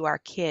much to our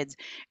kids.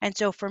 And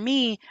so for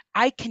me,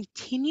 I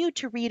continue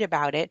to read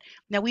about it.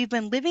 Now, we've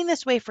been living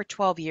this way for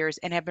 12 years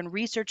and have been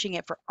researching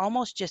it for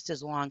almost just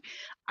as long.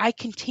 I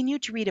continue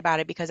to read about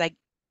it because I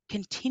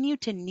continue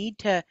to need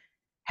to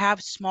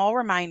have small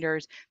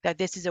reminders that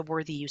this is a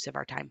worthy use of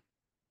our time.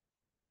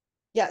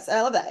 yes,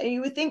 I love that. And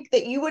you would think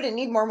that you wouldn't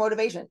need more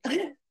motivation.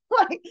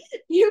 like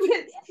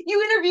you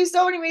interview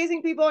so many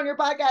amazing people on your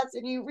podcast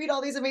and you read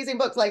all these amazing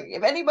books. Like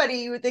if anybody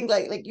you would think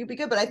like you'd be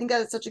good, but I think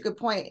that is such a good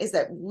point, is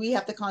that we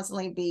have to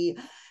constantly be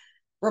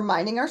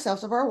reminding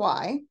ourselves of our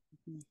why,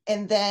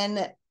 and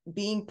then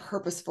being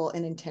purposeful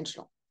and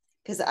intentional.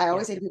 Because I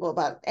always say to people,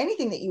 about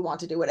anything that you want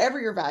to do, whatever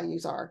your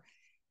values are,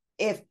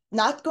 if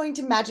not going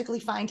to magically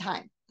find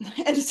time.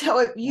 And so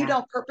if you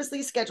don't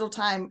purposely schedule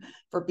time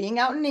for being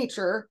out in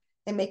nature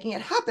and making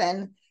it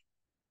happen,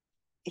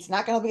 it's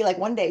not going to be like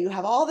one day you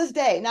have all this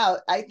day. Now,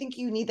 I think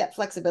you need that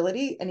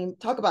flexibility. And you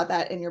talk about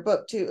that in your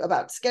book too,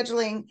 about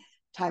scheduling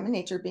time in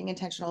nature, being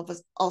intentional, but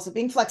also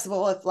being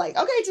flexible. If like,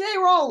 okay, today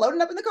we're all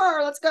loading up in the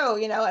car, let's go,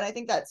 and I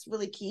think that's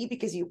really key,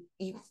 because you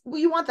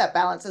want that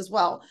balance as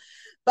well.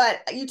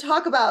 But you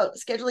talk about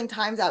scheduling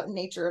times out in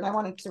nature, and I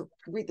wanted to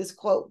read this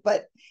quote,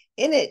 but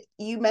in it,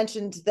 you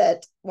mentioned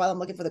that, while I'm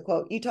looking for the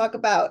quote, you talk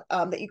about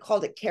that you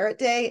called it Carrot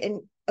Day.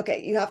 And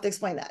okay, you have to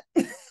explain that.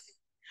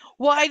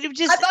 Well, I thought it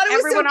was so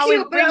everyone always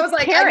cute, but I brings was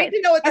like, I need carrots.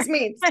 to know what this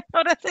means. I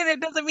know that's it.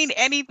 It doesn't mean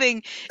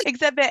anything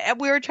except that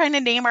we were trying to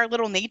name our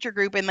little nature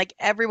group, and like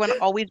everyone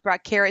always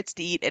brought carrots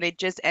to eat, and it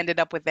just ended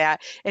up with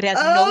that. It has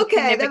no Okay,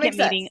 that significant makes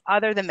meaning sense.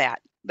 other than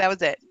that. That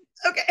was it.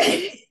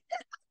 Okay.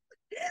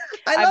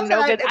 I I'm love no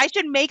that. good. I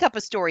should make up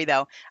a story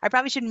though. I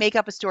probably should make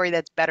up a story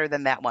that's better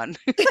than that one.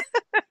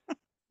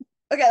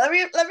 Okay, let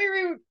me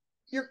read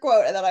your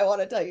quote, and then I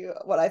want to tell you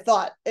what I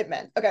thought it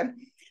meant. Okay.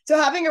 So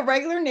having a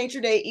regular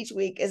nature day each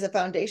week is a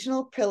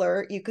foundational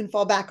pillar you can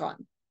fall back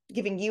on,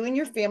 giving you and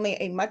your family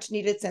a much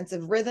needed sense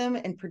of rhythm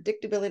and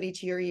predictability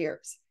to your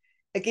years.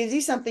 It gives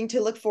you something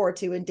to look forward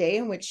to, a day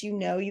in which you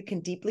know you can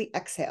deeply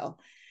exhale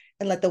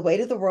and let the weight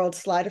of the world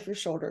slide off your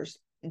shoulders.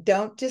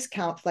 Don't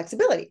discount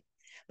flexibility.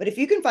 But if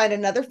you can find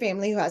another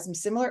family who has some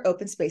similar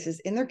open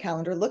spaces in their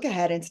calendar, look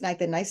ahead and snag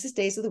the nicest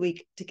days of the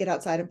week to get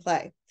outside and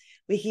play.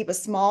 We keep a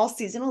small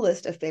seasonal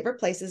list of favorite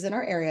places in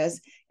our areas,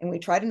 and we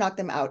try to knock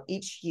them out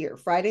each year.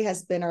 Friday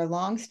has been our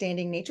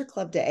long-standing nature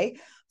club day.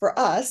 For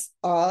us,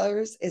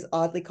 ours is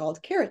oddly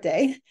called Carrot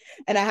Day,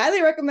 and I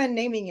highly recommend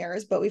naming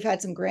yours, but we've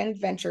had some grand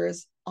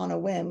adventures on a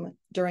whim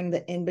during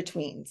the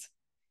in-betweens.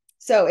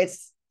 So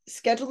it's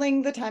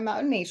scheduling the time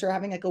out in nature,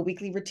 having like a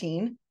weekly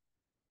routine.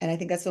 And I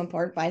think that's so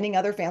important. Finding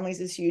other families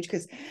is huge,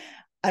 because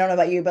I don't know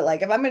about you, but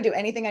like if I'm going to do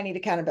anything, I need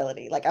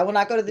accountability. Like I will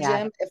not go to the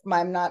Yeah. gym if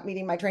I'm not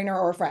meeting my trainer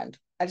or a friend.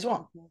 I just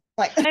won't.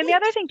 Like, And the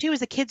other thing too is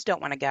the kids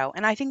don't want to go.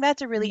 And I think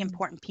that's a really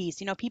important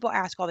piece. People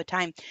ask all the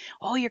time,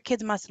 "Oh, your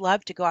kids must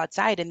love to go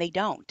outside," and they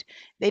don't.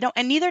 They don't,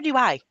 and neither do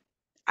I.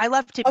 I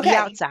love to be okay.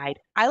 outside.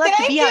 I love to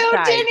Thank be you,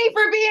 outside. Ginny,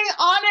 for being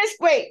honest.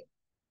 Wait,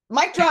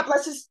 mic drop.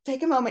 Let's just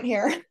take a moment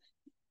here.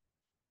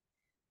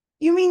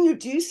 You mean you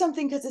do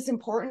something because it's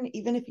important,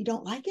 even if you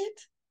don't like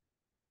it?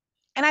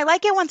 And I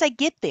like it once I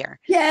get there.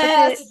 But the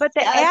Yes, but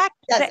the yes, act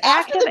yes. the After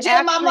act of the gym,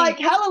 I'm actually like,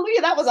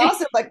 hallelujah, that was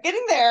awesome. But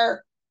getting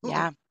there,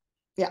 yeah.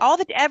 yeah, All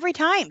the every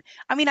time.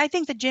 I mean, I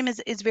think the gym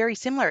is very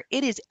similar.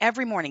 It is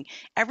every morning.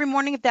 Every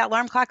morning if that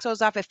alarm clock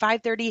goes off at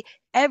 5:30,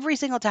 every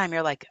single time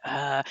you're like,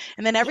 and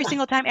then every yeah,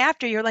 single time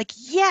after you're like,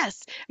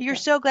 yes, you're yeah.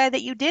 so glad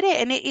that you did it.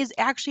 And it is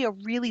actually a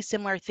really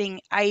similar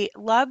thing. I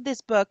love this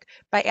book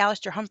by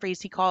Alistair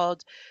Humphreys. He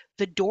called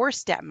The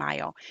Doorstep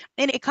Mile.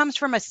 And it comes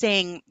from a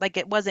saying, like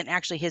it wasn't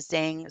actually his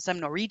saying, some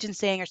Norwegian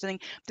saying or something,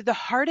 that the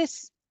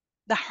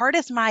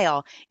hardest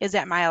mile is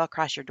that mile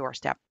across your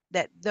doorstep.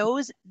 That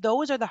those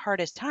are the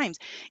hardest times.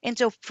 And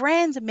so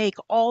friends make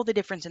all the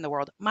difference in the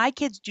world. My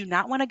kids do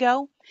not want to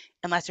go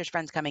unless there's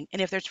friends coming.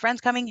 And if there's friends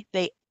coming,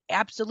 they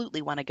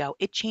absolutely want to go.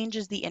 It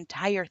changes the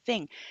entire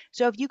thing.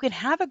 So if you can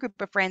have a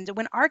group of friends,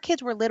 when our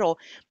kids were little,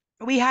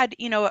 we had,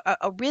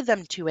 a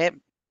rhythm to it,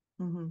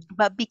 Mm-hmm.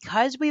 but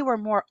because we were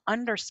more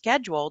under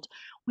scheduled,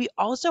 we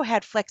also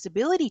had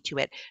flexibility to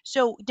it.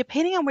 So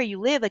depending on where you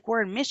live, like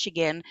we're in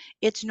Michigan,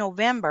 it's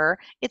November,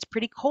 it's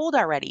pretty cold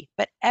already.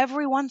 But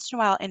every once in a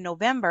while in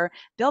November,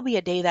 there'll be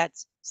a day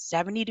that's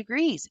 70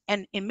 degrees.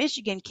 And in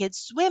Michigan, kids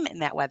swim in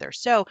that weather.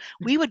 So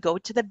we would go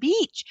to the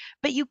beach.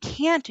 But you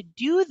can't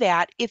do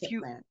that if Get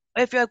you planned.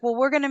 if you're like, well,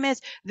 we're gonna miss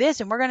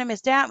this and we're gonna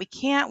miss that. We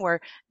can't. We're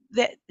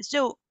that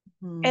so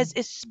as Hmm.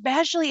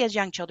 especially as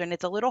young children,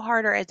 it's a little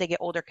harder as they get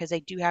older because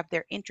they do have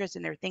their interests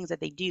and their things that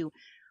they do,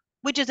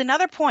 which is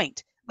another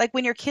point. Like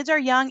when your kids are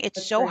young, it's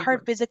That's so very hard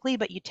important. physically,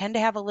 but you tend to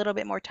have a little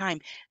bit more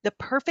time. The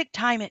perfect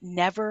time, it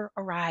never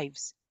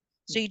arrives.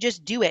 So you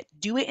just do it.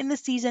 Do it in the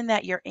season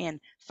that you're in.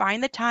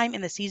 Find the time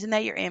in the season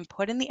that you're in.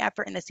 Put in the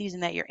effort in the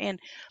season that you're in.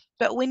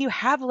 But when you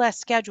have less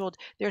scheduled,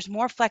 there's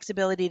more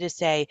flexibility to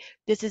say,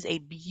 this is a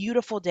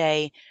beautiful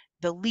day.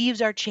 The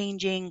leaves are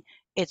changing.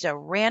 It's a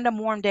random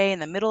warm day in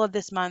the middle of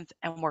this month,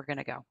 and we're going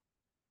to go.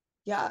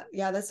 Yeah,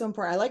 yeah, that's so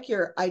important. I like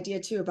your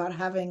idea too about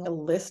having a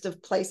list of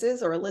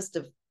places or a list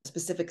of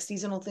specific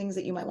seasonal things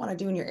that you might want to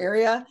do in your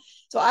area.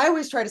 So I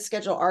always try to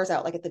schedule ours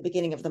out like at the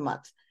beginning of the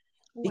month,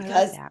 Oh, I like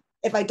because that.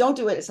 if I don't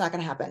do it, it's not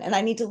going to happen. And I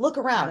need to look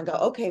around Yeah. and go,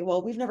 okay,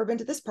 well, we've never been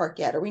to this park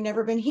yet, or we've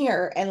never been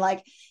here. And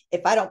like,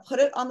 if I don't put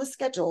it on the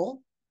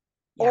schedule,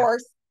 Yeah. or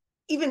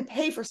even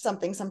pay for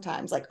something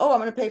sometimes, like, oh, I'm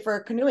going to pay for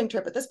a canoeing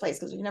trip at this place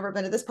because we've never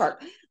been to this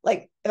park.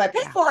 Like, if I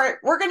pay Yeah. for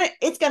it,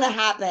 it's going to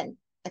happen.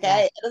 Yeah.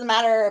 Okay. It doesn't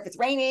matter if it's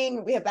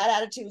raining, we have bad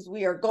attitudes,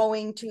 we are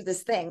going to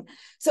this thing.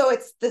 So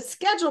it's the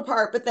schedule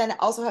part, but then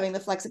also having the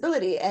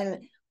flexibility.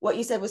 And what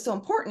you said was so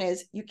important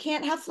is you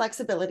can't have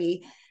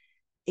flexibility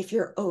if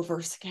you're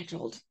over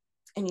scheduled.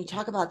 And you Yeah.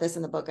 talk about this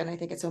in the book, and I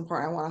think it's so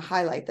important. I want to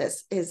highlight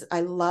this is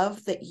I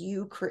love that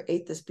you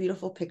create this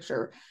beautiful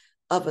picture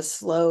of a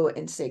slow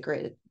and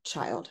sacred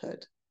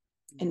childhood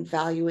and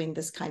valuing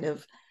this kind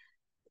of,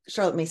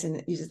 Charlotte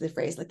Mason uses the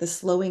phrase like the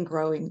slowly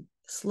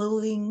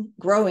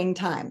growing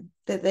time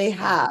that they Yeah.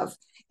 have.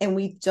 And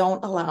we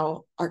don't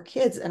allow our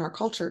kids and our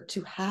culture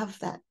to have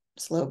that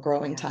slow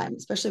growing Yeah. time,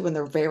 especially when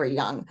they're very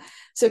young.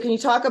 So can you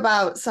talk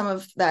about some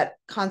of that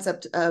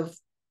concept of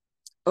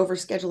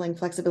overscheduling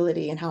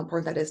flexibility and how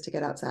important that is to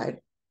get outside?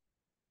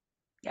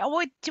 Yeah.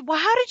 Well,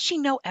 how did she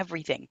know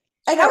everything?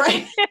 I know, How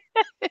right?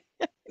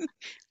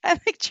 I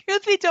think,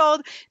 truth be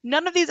told,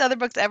 none of these other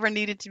books ever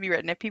needed to be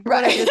written. If people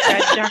would have just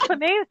read Right. Charlotte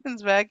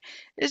Mason's book,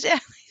 she,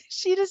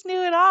 she just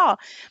knew it all.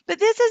 But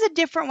this is a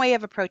different way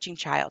of approaching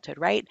childhood,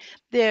 right?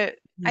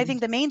 I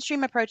think the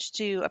mainstream approach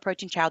to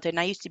approaching childhood, and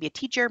I used to be a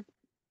teacher,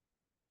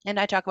 and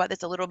I talk about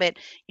this a little bit.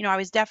 I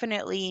was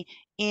definitely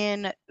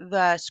in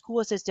the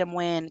school system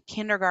when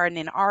kindergarten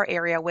in our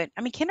area went.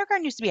 I mean,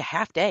 kindergarten used to be a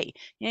half day.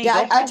 You Yeah,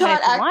 go home and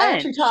it's I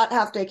actually lunch. taught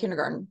half day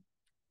kindergarten.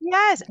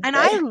 Yes, and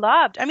I It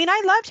loved. I mean,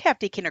 I loved half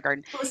day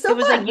kindergarten. was It so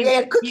was like fun. We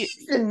had you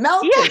cookies and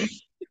milk yeah, and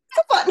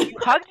so fun. you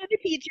hugged the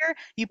teacher,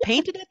 you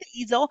painted at the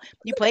easel,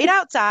 you played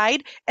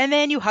outside, and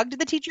then you hugged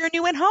the teacher and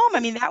you went home. I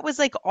mean, that was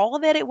like all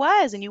that it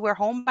was, and you were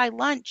home by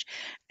lunch.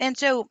 And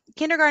so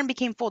kindergarten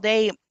became full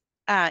day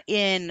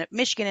in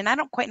Michigan, and I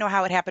don't quite know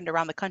how it happened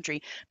around the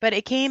country, but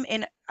it came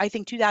in, I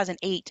think,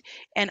 2008,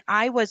 and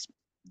I was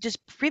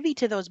just privy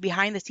to those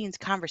behind the scenes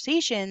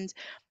conversations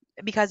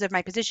because of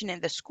my position in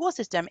the school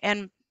system.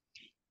 And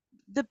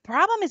the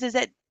problem is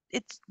that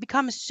it's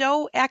become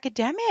so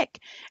academic,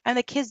 and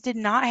the kids did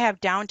not have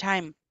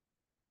downtime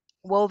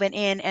woven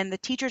in, and the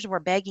teachers were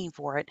begging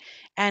for it,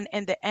 and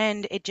in the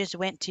end it just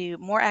went to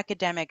more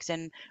academics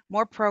and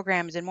more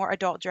programs and more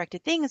adult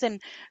directed things.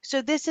 And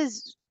so this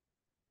is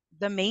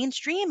the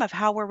mainstream of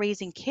how we're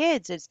raising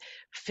kids, is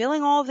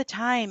filling all the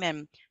time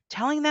and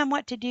telling them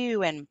what to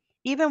do. And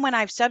even when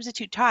I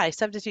substitute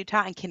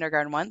taught in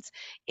kindergarten once,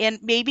 and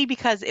maybe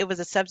because it was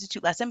a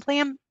substitute lesson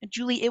plan,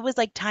 Julie, it was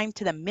like time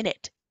to the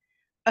minute.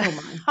 Oh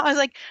my. I was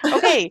like,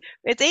 okay,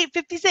 it's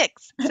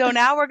 8:56. So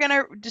now we're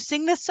gonna just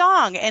sing this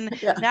song. And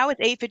Yeah. now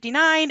it's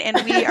 8:59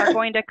 and we are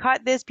going to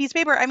cut this piece of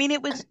paper. I mean,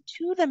 it was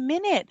to the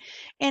minute.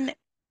 And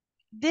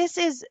this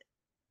is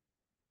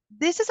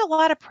this is a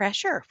lot of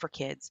pressure for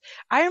kids.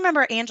 I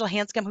remember Angela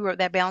Hanscom, who wrote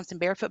that Balanced and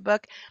Barefoot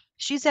book.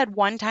 She said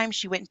one time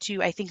she went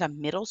to, I think, a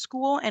middle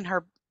school, and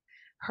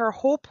her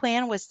whole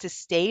plan was to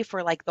stay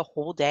for like the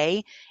whole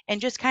day and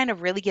just kind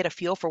of really get a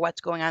feel for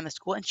what's going on in the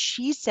school. And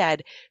she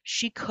said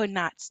she could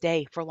not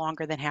stay for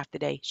longer than half the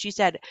day. She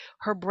said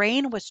her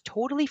brain was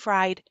totally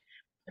fried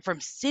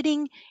from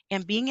sitting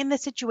and being in the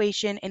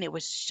situation, and it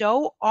was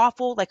so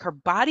awful. Like her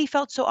body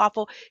felt so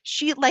awful.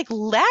 She like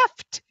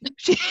left.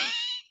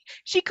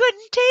 She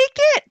couldn't take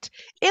it.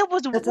 It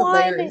was That's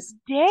one hilarious.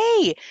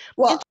 day. And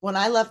Well, when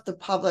I left the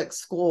public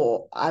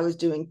school, I was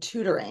doing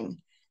tutoring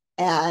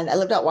and I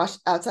lived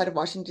outside of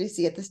Washington,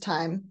 D.C. at this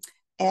time.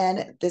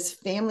 And this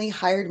family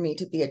hired me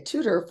to be a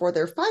tutor for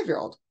their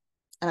 5-year-old.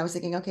 And I was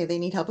thinking, okay, they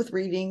need help with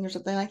reading or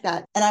something like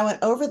that. And I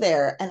went over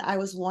there and I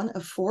was one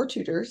of 4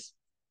 tutors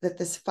that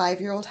this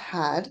 5-year-old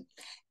had.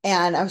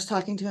 And I was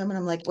talking to him and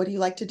I'm like, what do you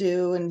like to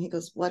do? And he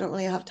goes, well, I don't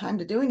really have time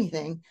to do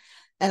anything.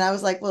 And I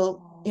was like,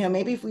 well,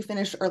 maybe if we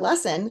finish our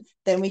lesson,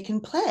 then we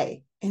can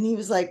play. And he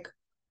was like,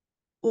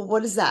 well,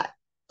 what is that?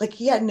 Like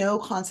he had no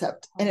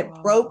concept and it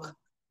broke oh,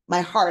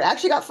 my heart. I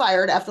actually got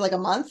fired after like a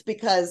month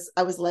because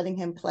I was letting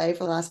him play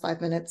for the last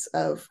 5 minutes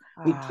of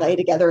we play ah,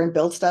 together and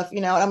build stuff,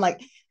 and I'm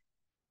like,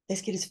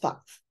 this kid is 5.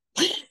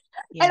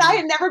 And I yeah,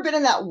 had never been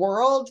in that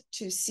world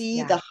to see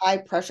yeah, the high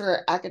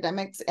pressure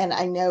academics. And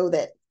I know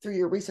that through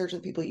your research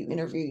and people you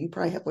interview, you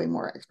probably have way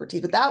more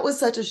expertise, but that was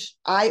such a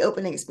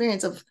eye-opening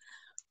experience of,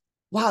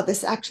 wow,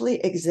 this actually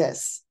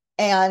exists.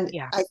 And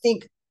yeah, I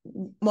think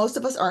most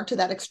of us aren't to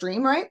that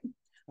extreme, right?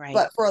 right.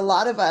 But for a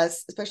lot of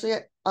us, especially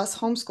us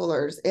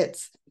homeschoolers,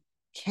 it's,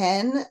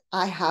 can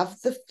I have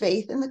the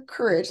faith and the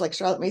courage, like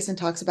Charlotte Mason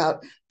talks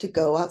about, to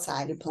go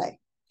outside and play?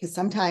 Because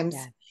sometimes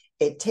Yeah.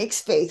 it takes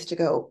faith to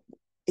go,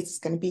 it's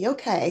going to be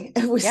okay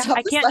if we Yeah, stop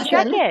I this can't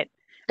check lesson it.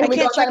 I and we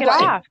go can't outside check and it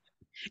play. off.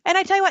 And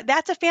I tell you what,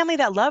 that's a family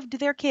that loved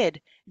their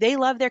kid. They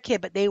loved their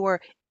kid, but they were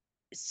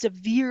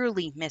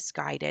severely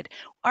misguided.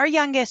 Our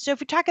youngest, so if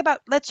we talk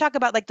about, let's talk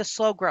about like the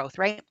slow growth,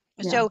 right?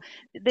 Yeah. So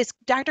this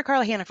Dr.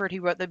 Carla Hannaford,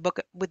 who wrote the book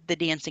with the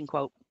dancing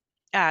quote,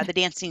 the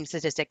dancing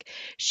statistic,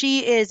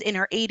 she is in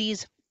her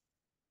 80s.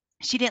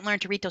 She didn't learn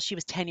to read till she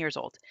was 10 years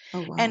old.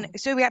 Oh, And wow.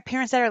 so we got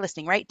parents that are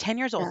listening, right? 10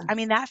 years old. Yeah. I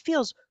mean, that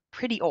feels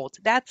pretty old.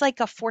 That's like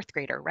a fourth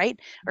grader, right?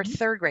 Or Mhm.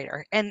 third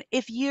grader. And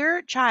if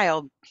your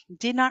child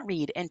did not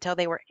read until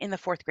they were in the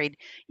fourth grade,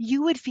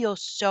 you would feel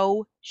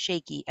so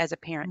shaky as a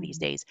parent these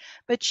Mhm. days.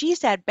 But she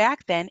said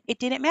back then it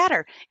didn't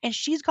matter. And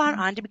she's gone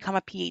on to become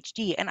a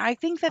PhD. And I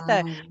think that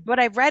the Um, what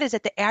I've read is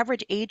that the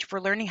average age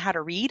for learning how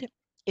to read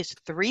is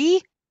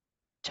 3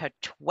 to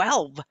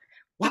 12.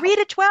 wow. 3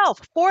 to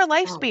 12, four Wow.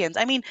 lifespans.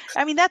 I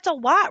mean that's a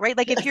lot, right?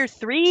 Like if Yes. you're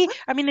 3,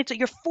 I mean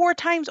you're 4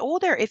 times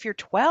older if you're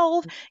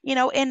 12,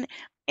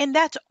 and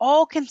that's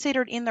all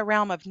considered in the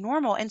realm of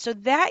normal. And so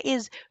that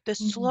is the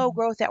slow Mhm.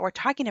 growth that we're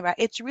talking about.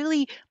 It's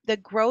really the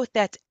growth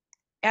that's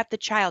at the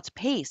child's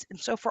pace. And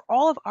so for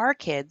all of our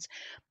kids,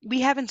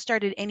 we haven't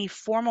started any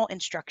formal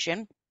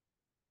instruction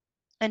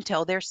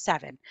until they're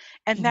 7.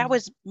 And that Mhm.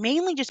 was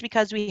mainly just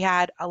because we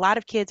had a lot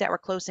of kids that were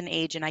close in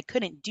age and I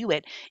couldn't do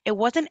it. It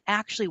wasn't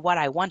actually what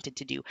I wanted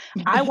to do.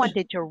 I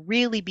wanted to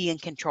really be in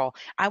control.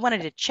 I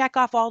wanted to check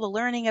off all the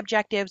learning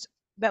objectives,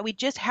 but we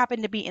just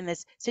happened to be in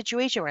this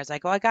situation where I was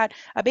like, oh, I got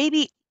a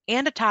baby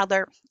and a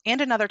toddler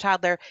and another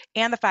toddler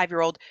and the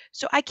 5-year old.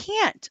 So I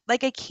can't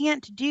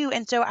do.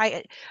 And so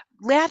I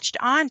latched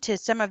on to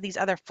some of these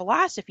other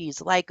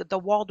philosophies like the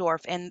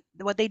Waldorf and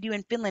what they do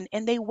in Finland.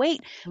 And they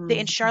wait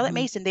in Charlotte Mhm.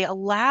 Mason, they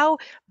allow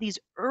these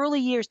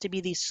early years to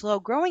be these slow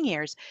growing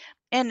years.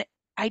 And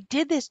I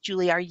did this,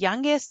 Julie, our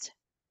youngest.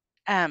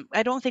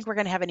 I don't think we're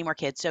going to have any more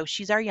kids. So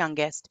she's our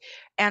youngest.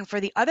 And for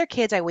the other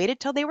kids, I waited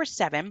till they were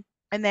 7.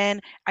 And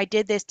then I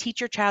did this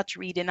teach your child to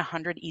read in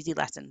 100 easy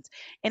lessons.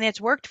 And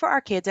it's worked for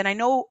our kids. And I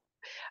know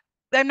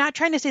I'm not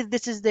trying to say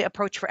this is the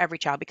approach for every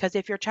child, because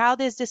if your child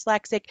is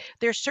dyslexic,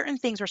 there's certain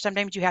things where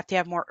sometimes you have to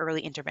have more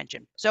early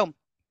intervention. So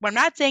what I'm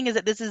not saying is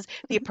that this is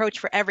the approach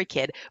for every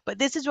kid, but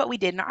this is what we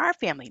did in our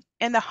family.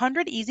 And the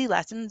 100 easy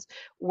lessons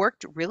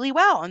worked really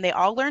well. And they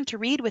all learned to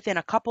read within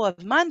a couple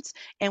of months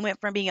and went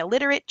from being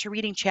illiterate to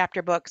reading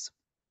chapter books.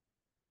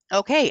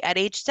 Okay, at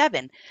age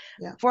 7.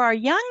 Yeah. For our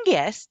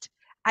youngest,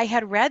 I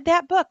had read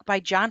that book by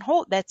John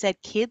Holt that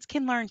said kids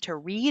can learn to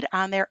read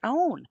on their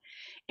own.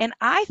 And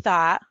I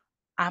thought,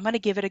 I'm going to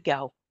give it a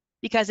go,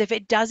 because if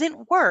it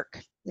doesn't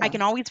work, I Yeah.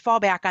 can always fall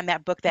back on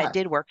that book that Right.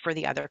 did work for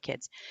the other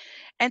kids.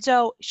 And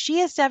so she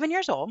is 7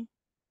 years old,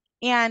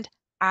 and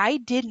I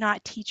did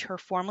not teach her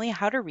formally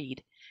how to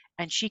read,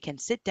 and she can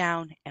sit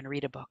down and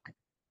read a book.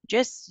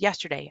 Just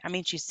yesterday, I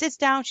mean, she sits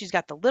down, she's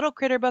got the little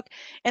critter book.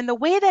 And the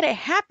way that it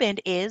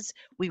happened is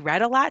we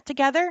read a lot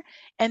together,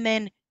 and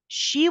then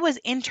she was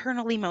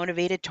internally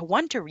motivated to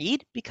want to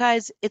read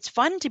because it's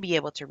fun to be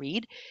able to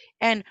read.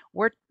 And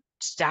we're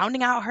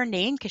sounding out her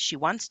name because she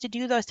wants to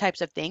do those types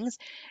of things.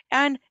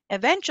 And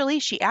eventually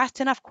she asked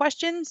enough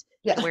questions to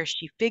Yeah. where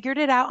she figured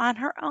it out on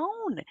her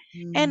own.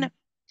 Mm. And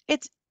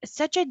it's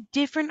such a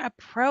different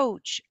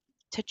approach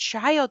to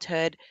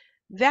childhood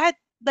that,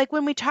 like,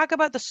 when we talk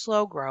about the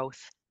slow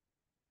growth,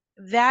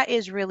 that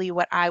is really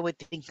what I would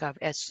think of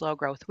as slow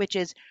growth, which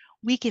is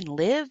we can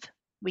live,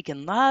 we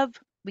can love,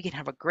 we can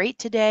have a great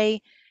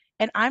today.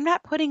 And I'm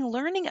not putting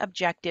learning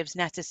objectives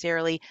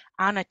necessarily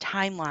on a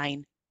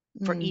timeline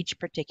for Mm. each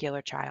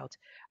particular child.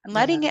 I'm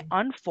letting Yeah. it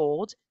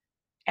unfold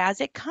as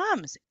it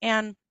comes.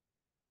 And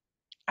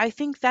I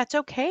think that's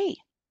okay.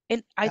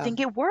 And I Yeah. think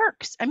it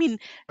works. I mean,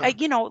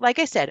 like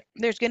I said,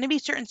 there's going to be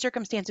certain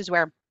circumstances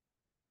where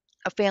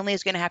a family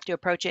is going to have to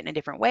approach it in a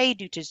different way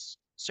due to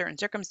certain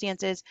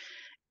circumstances,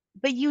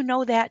 but you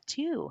know that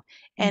too.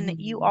 And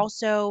you Mhm.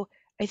 also,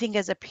 I think,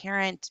 as a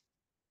parent,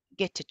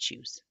 get to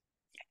choose.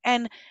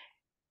 And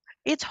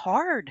it's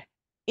hard.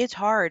 It's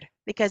hard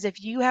because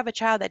if you have a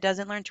child that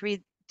doesn't learn to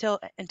read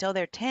until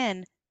they're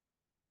 10,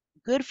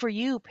 good for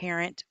you,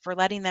 parent, for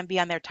letting them be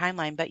on their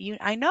timeline. But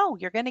I know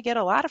you're going to get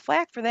a lot of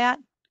flack for that.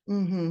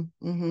 Mhm.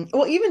 Mhm.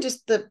 Well, even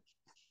just the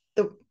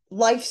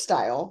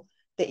lifestyle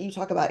that you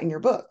talk about in your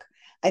book,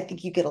 I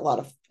think you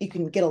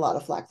can get a lot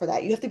of flack for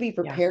that. You have to be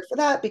Yeah. prepared for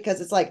that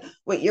because it's like,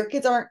 wait, your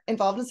kids aren't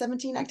involved in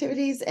 17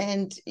 activities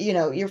and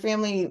your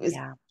family is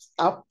Yeah.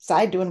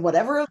 outside doing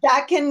whatever.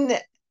 That can,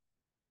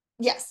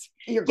 yes,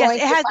 you're Yes, going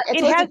to find, it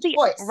so it's a has the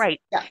choice.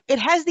 right. Yeah. It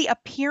has the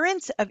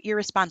appearance of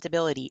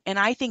irresponsibility, and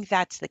I think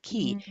that's the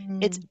key.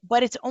 Mhm.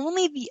 But it's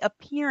only the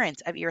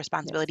appearance of Yes.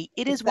 irresponsibility.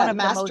 It It's is one that of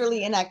the most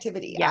masterly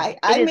inactivity. Yes, I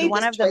it I is made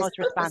one this of the choice most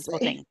responsible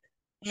purposely.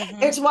 things.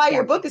 Mhm. It's why Yeah.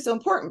 your book is so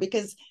important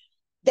because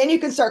then you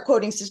can start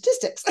quoting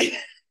statistics.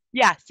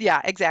 Yes,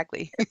 yeah,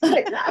 exactly.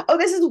 Oh,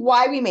 this is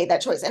why we made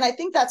that choice. And I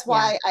think that's Yeah.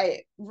 why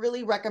I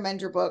really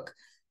recommend your book,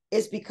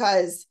 is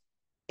because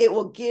it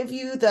will give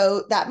you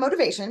that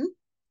motivation,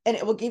 and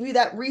it will give you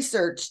that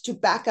research to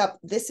back up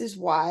this is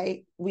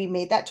why we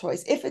made that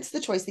choice, if it's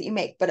the choice that you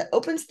make. But it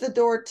opens the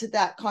door to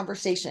that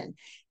conversation.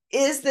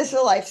 Is this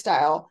a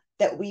lifestyle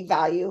that we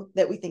value,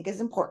 that we think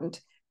is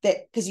important? That,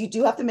 because you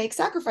do have to make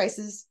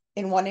sacrifices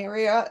in one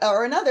area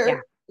or Yeah.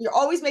 another. You're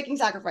always making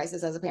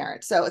sacrifices as a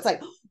parent. So it's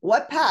like,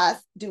 what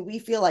path do we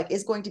feel like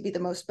is going to be the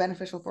most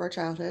beneficial for our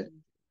childhood?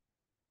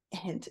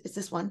 And it's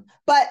this one.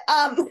 But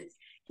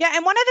Yeah,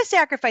 and one of the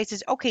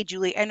sacrifices, okay,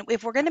 Julie, and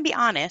if we're going to be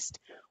honest,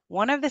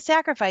 one of the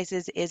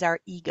sacrifices is our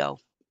ego.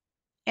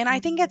 And I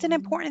think that's an Mhm.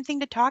 important thing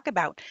to talk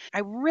about. I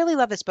really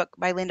love this book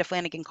by Linda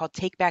Flanagan called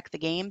Take Back the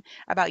Game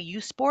about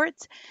youth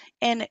sports.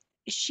 And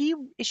she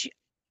she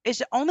is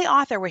the only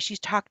author where she's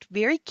talked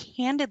very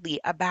candidly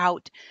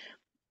about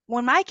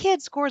when my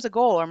kid scores a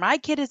goal or my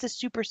kid is a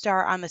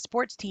superstar on the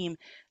sports team,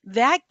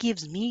 that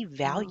gives me Oh,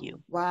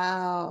 value.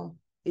 wow.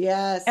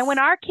 And when Yes.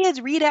 our kids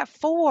read at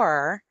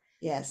 4,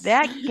 Yes.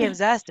 that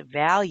gives us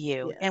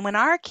value. And Yes. when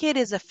our kid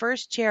is a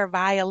first chair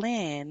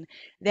violin,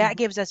 that Mhm.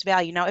 gives us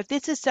value. Now, if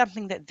this is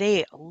something that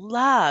they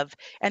love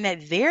and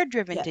that they're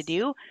driven to Yes.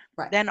 do,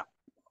 Right. then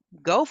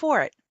go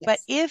for it. But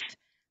Yes. if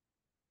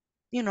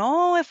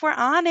we're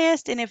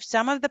honest and if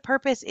some of the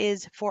purpose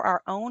is for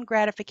our own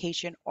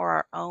gratification or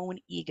our own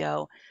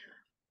ego,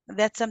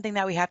 that's something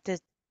that we have to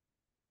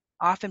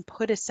often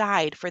put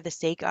aside for the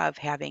sake of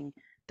having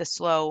the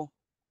slow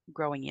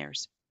growing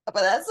years. But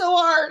that's so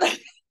hard.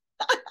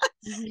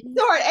 Hmm.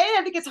 So hard. And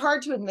I think it's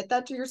hard to admit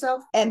that to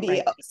yourself and be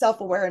Right.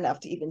 self-aware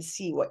enough to even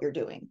see what you're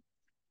doing.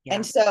 Yeah.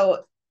 And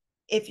so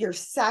if you're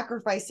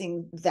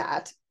sacrificing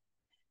that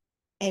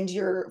and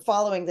you're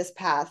following this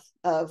path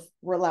of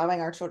we're allowing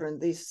our children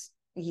these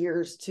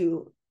years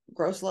to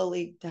grow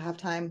slowly, to have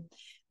time,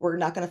 we're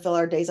not going to fill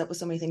our days up with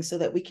so many things so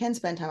that we can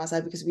spend time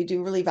outside because we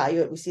do really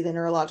value it. We see the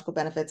neurological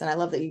benefits, and I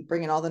love that you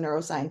bring in all the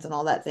neuroscience and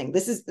all that thing.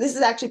 This is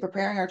actually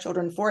preparing our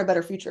children for a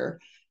better future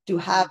to Hmm.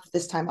 have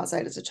this time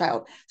outside as a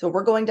child. So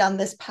we're going down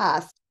this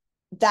path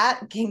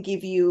that can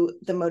give you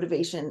the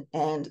motivation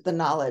and the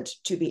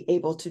knowledge to be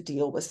able to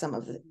deal with some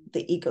of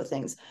the ego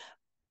things,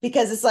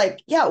 because it's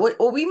like, yeah,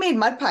 well, we made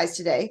mud pies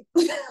today.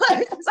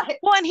 It's like,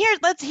 Well,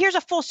 and here's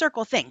a full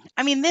circle thing.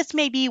 I mean, this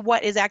may be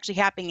what is actually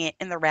happening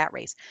in the rat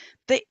race.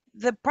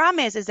 The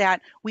problem is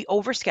that we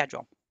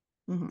overschedule.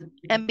 mhm.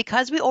 And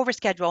because we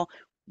overschedule,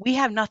 we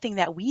have nothing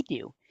that we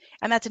do.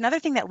 And that's another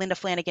thing that Linda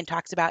Flanagan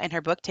talks about in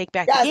her book, Take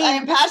Back the Yes, I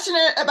Game. am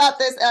passionate about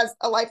this as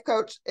a life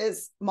coach.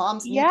 Is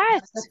moms need to have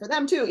Yes. this for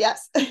them too?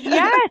 Yes.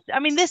 Yes. I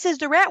mean, this is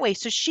the rat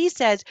race. So she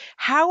says,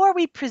 how are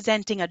we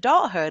presenting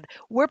adulthood?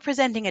 We're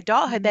presenting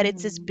adulthood that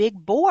it's this Mm.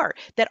 big bore,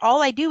 that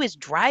all I do is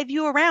drive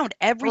you around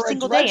every Or a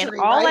single day. And drudgery,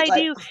 all right? I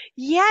Like, do,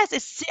 yes,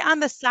 is sit on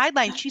the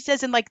sideline. She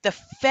says, in like the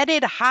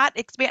fetid, hot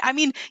experience. I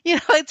mean,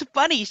 it's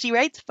funny. She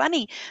writes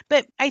funny.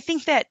 But I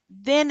think that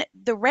then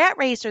the rat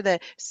race or the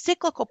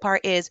cyclical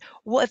part is,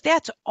 well, if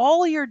that's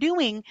all you're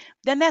doing,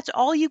 then that's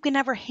all you can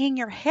ever hang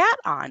your hat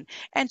on.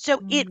 And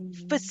so it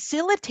mm,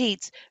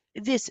 facilitates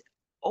this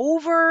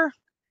over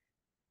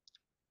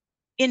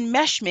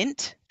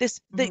enmeshment. The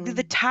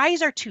mm,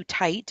 ties are too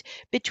tight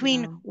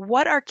between yeah,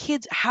 what our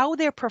kids, how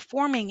they're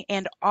performing,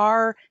 and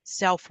our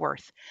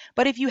self-worth.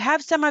 But if you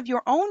have some of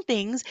your own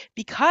things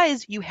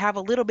because you have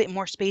a little bit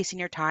more space in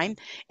your time,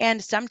 yes.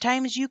 and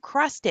sometimes you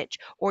cross stitch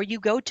or you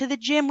go to the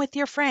gym with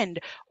your friend,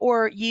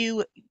 or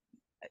you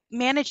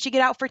manage to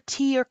get out for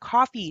tea or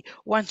coffee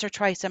once or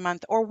twice a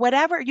month, or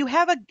whatever, you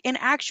have an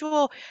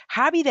actual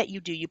hobby that you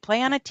do, you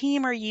play on a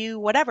team or you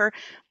whatever,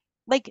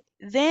 like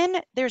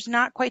then there's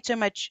not quite so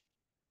much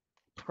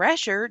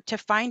pressure to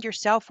find your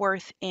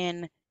self-worth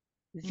in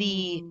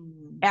the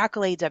Mm.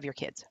 accolades of your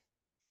kids.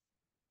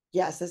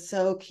 Yes, it's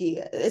so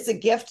key. It's a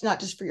gift, not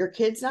just for your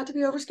kids not to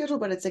be overscheduled,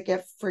 but it's a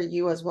gift for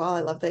you as well.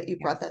 I love that you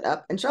Yeah. brought that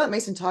up. And Charlotte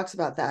Mason talks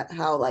about that,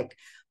 how like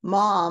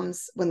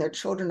moms, when their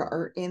children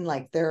are in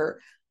like their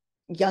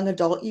young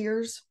adult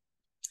years,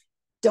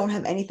 don't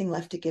have anything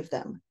left to give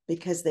them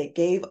because they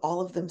gave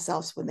all of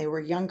themselves when they were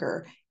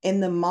younger.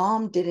 And the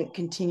mom didn't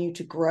continue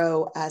to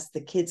grow as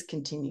the kids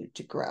continued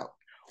to grow.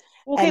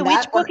 Okay, And which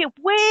that okay,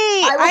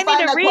 wait, I will I need find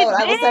to that read quote.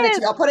 I will send it to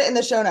this. you. I'll put it in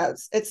the show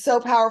notes. It's so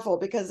powerful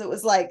because it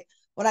was like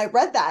when I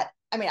read that,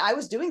 I mean, I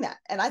was doing that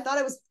and I thought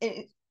it was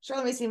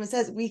Charlotte Mason even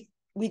says we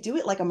do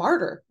it like a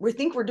martyr. We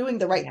think we're doing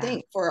the right Yeah.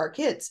 thing for our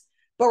kids,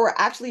 but we're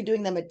actually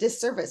doing them a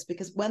disservice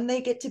because when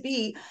they get to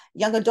be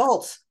young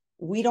adults,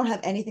 we don't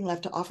have anything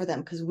left to offer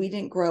them because we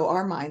didn't grow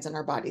our minds and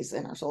our bodies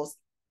and our souls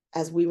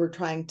as we were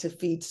trying to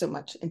feed so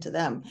much into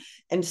them.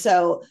 And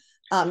so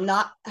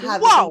not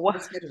having Whoa. the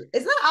schedule.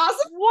 Isn't that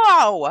awesome?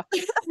 Whoa.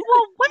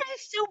 Well, what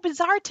is so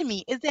bizarre to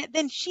me is that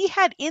then she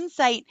had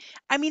insight.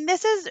 I mean,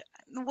 this is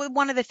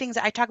one of the things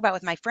that I talk about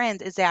with my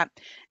friends is that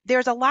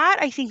there's a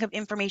lot, I think, of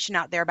information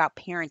out there about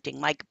parenting,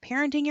 like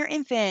parenting your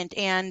infant.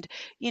 And,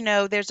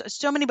 there's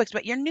so many books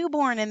about your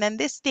newborn and then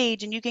this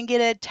stage, and you can get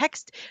a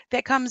text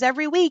that comes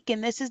every week,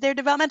 and this is their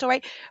developmental,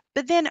 right?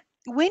 But then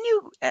when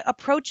you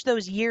approach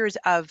those years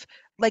of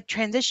like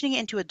transitioning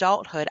into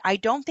adulthood, I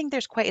don't think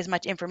there's quite as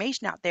much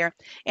information out there.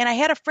 And I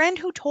had a friend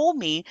who told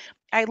me,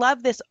 I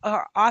love this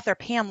author,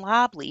 Pam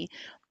Lobley.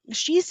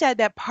 She said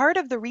that part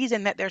of the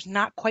reason that there's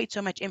not quite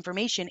so much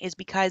information is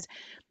because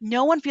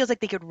no one feels like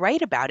they could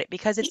write about it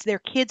because it's their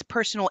kids'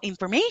 personal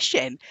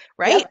information,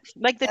 right? Yep.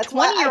 Like the That's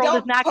why I 20-year-old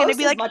is don't not going to post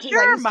be as like, much as I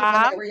sure, used to when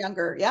they mom. were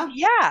younger. Yeah.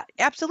 Yeah,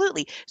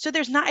 absolutely. So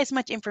there's not as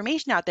much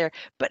information out there.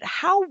 But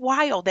how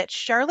wild that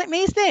Charlotte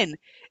Mason,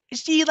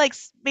 she like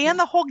spanned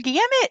Yeah. the whole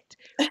gamut.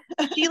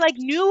 She like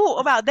knew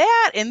about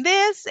that and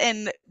this,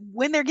 and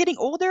when they're getting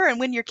older and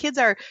when your kids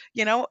are,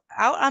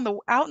 out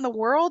in the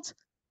world.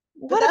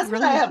 But What a that's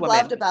what I brilliant have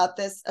loved woman. about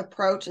this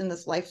approach and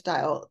this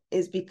lifestyle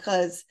is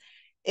because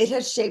it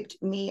has shaped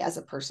me as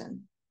a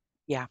person.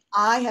 Yeah.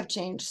 I have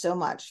changed so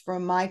much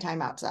from my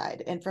time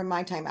outside and from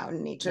my time out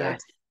in nature.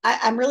 Yes.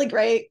 I'm really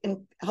great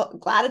and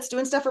glad it's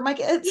doing stuff for my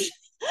kids.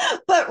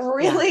 But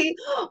Yeah. really,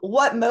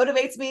 what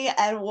motivates me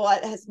and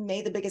what has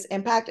made the biggest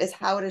impact is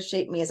how it has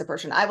shaped me as a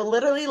person. I will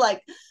literally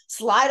like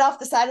slide off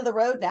the side of the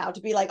road now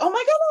to be like, oh my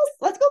goodness,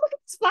 let's go look at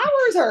these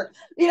flowers. Or,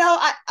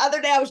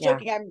 other day I was Yeah.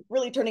 joking, I'm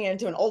really turning it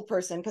into an old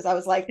person because I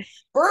was like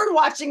bird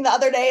watching the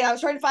other day and I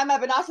was trying to find my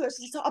binoculars.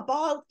 I saw a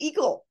bald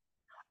eagle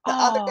the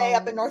other day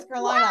up in Oh, North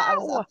Carolina. I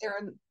was up wow. there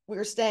and we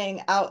were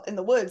staying out in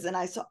the woods and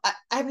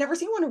I've never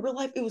seen one in real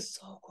life. It was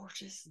so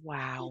gorgeous.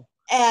 Wow.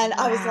 And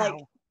I was like,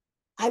 Wow.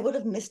 I would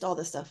have missed all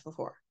this stuff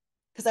before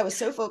because I was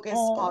so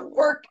focused on Oh,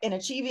 work and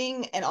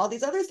achieving and all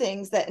these other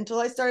things that until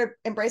I started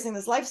embracing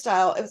this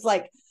lifestyle, it was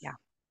like yeah.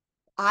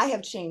 I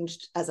have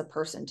changed as a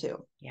person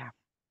too. Yeah.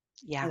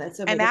 Yeah. And that's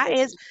so And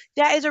big.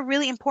 that is a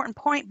really important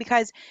point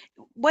because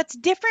what's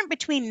different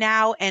between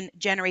now and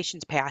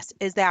generations past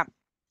is that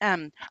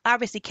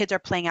obviously kids are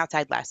playing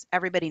outside less.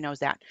 Everybody knows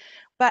that.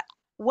 But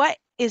what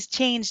is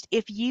changed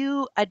if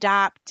you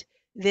adopt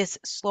this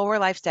slower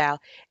lifestyle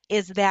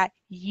is that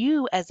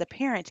you as a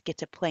parent get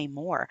to play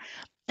more.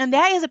 And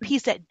that is a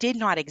piece that did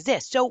not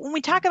exist. So when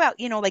we talk about,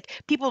 like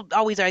people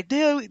always are like,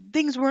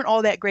 things weren't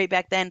all that great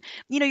back then.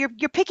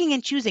 You're picking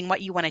and choosing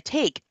what you want to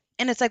take.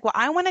 And it's like, well,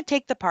 I want to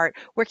take the part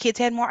where kids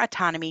had more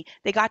autonomy.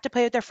 They got to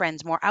play with their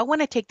friends more. I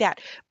want to take that.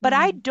 But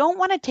I Mhm. don't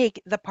want to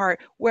take the part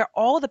where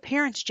all the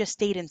parents just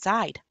stayed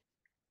inside.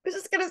 I was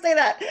just gonna say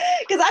that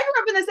because I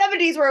grew up in the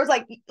 70s where it was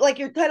like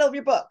your title of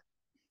your book,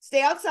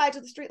 stay outside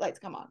till the streetlights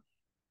come on.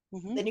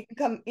 Hmm. Then you can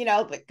come,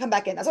 like, come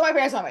back in. That's what my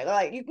parents told me. They're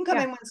like, you can come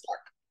Yeah. in when it's dark.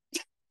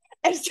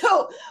 And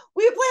so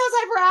we would play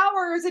outside for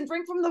hours and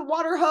drink from the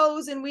water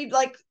hose, and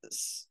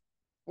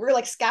we're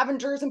like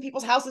scavengers in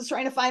people's houses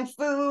trying to find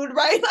food,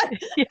 right? Like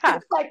Yeah.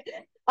 it's like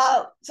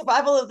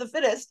survival of the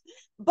fittest.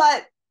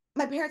 But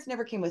my parents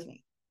never came with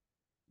me.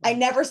 I Right.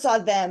 never saw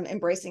them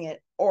embracing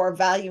it or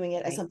valuing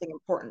it as Right. something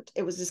important.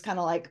 It was just kind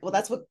of like, well,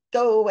 that's what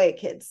go away,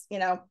 kids,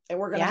 and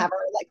we're gonna Yeah. have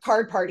our like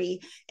card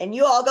party and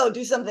you all go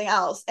do something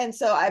else. And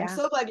so I'm Yeah.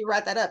 so glad you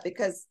brought that up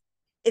because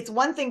it's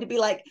one thing to be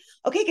like,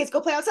 okay, kids,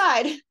 go play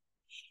outside.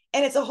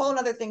 And it's a whole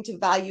other thing to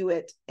value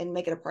it and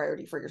make it a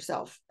priority for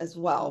yourself as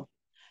well.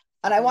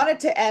 And I Mm-hmm.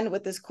 wanted to end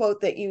with this quote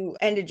that you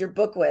ended your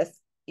book with.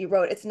 You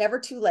wrote, it's never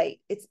too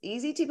late. It's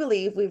easy to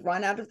believe we've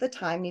run out of the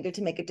time needed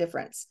to make a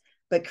difference,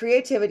 but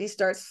creativity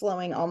starts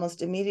flowing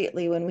almost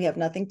immediately when we have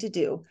nothing to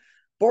do.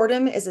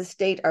 Boredom is a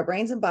state our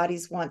brains and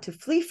bodies want to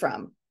flee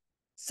from.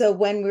 So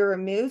when we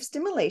remove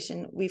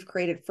stimulation, we've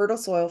created fertile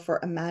soil for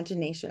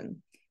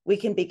imagination. We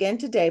can begin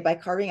today by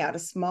carving out a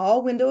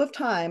small window of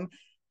time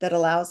that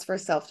allows for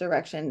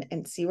self-direction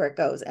and see where it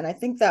goes. And I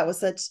think that was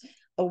such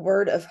a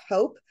word of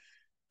hope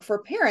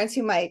for parents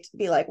who might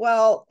be like,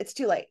 well, it's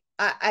too late.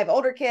 I have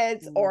older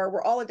kids, Mm-hmm. or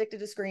we're all addicted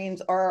to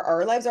screens, or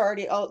our lives are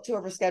already all too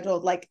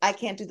overscheduled. Like, I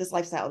can't do this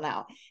lifestyle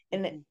now.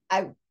 And Mm-hmm.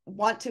 I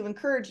want to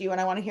encourage you, and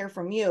I want to hear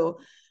from you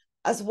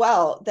as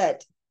well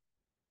that,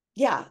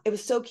 yeah, it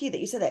was so key that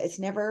you said that it's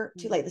never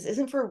too Mm-hmm. late. This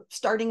isn't for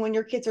starting when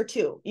your kids are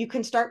 2. You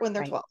can start when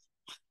they're Right. 12.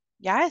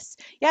 Yes,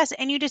 yes.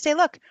 And you just say,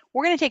 look,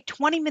 we're going to take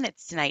 20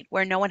 minutes tonight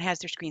where no one has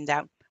their screens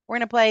out. We're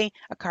going to play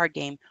a card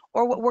game,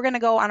 or we're going to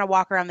go on a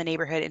walk around the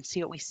neighborhood and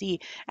see what we see.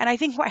 And I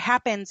think what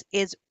happens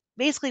is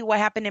basically what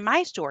happened in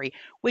my story,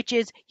 which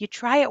is you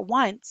try it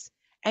once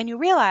and you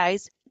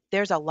realize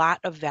there's a lot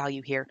of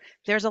value here.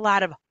 There's a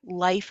lot of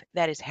life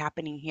that is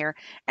happening here.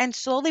 And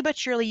slowly but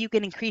surely you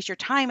can increase your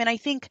time. And I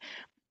think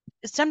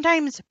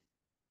sometimes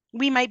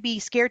we might be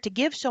scared to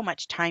give so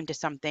much time to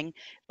something,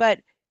 but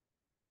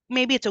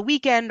maybe it's a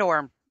weekend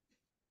or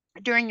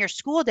during your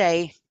school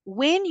day,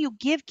 when you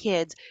give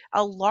kids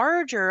a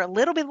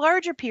little bit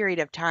larger period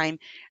of time,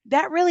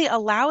 that really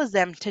allows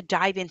them to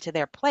dive into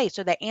their play.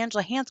 So that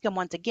Angela Hanscom,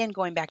 once again,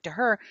 going back to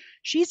her,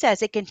 she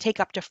says it can take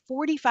up to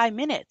 45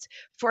 minutes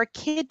for a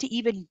kid to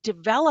even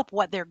develop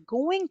what they're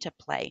going to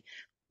play.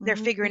 They're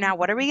figuring Mhm. out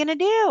what are we going to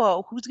do?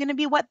 Oh, who's going to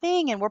be what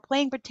thing? And we're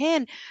playing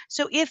pretend.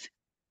 So if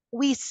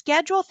we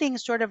schedule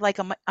things sort of like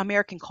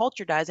American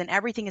culture does, and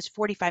everything is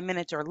 45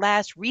 minutes or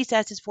less.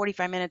 Recess is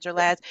 45 minutes or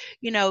less.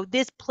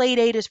 This play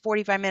date is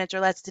 45 minutes or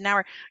less. It's an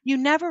hour. You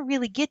never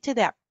really get to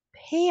that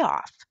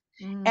payoff.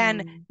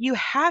 And Mm. you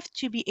have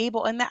to be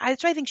able, and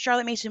that's why I think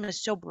Charlotte Mason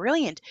is so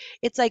brilliant.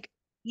 It's like,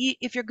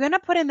 if you're going to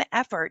put in the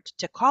effort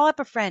to call up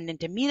a friend and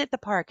to meet at the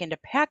park and to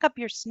pack up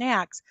your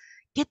snacks,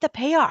 get the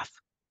payoff.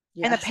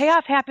 And the Yes.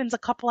 payoff happens a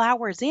couple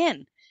hours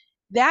in.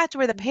 That's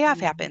where the payoff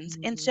happens.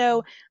 And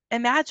so, Mhm.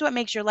 and that's what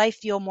makes your life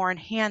feel more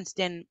enhanced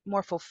and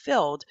more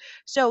fulfilled.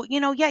 So,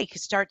 yeah, you can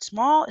start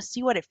small,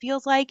 see what it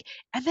feels like,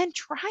 and then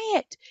try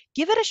it.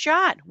 Give it a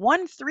shot.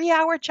 1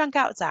 3-hour chunk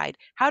outside.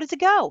 How does it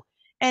go?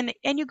 And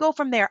you go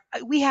from there.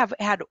 We have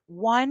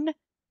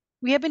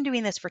been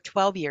doing this for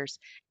 12 years,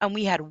 and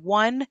we had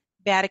one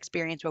bad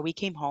experience where we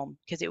came home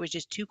because it was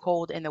just too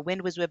cold and the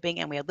wind was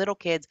whipping and we had little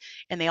kids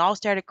and they all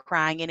started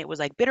crying and it was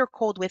like bitter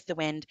cold with the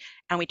wind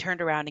and we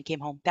turned around and came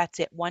home. That's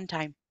it, one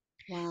time.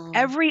 Wow.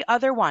 Every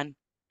other one,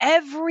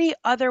 every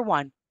other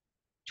one,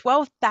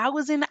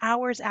 12,000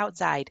 hours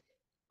outside.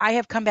 I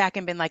have come back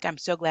and been like, I'm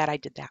so glad I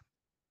did that.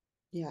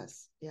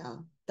 Yes. Yeah.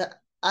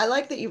 I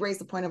like that you raised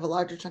the point of a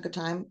larger chunk of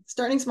time.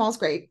 Starting small is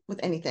great with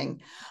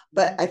anything,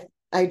 but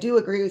I do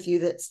agree with you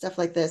that stuff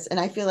like this, and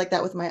I feel like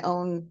that with my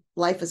own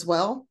life as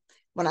well.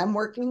 When I'm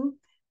working,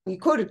 you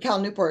quoted Cal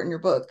Newport in your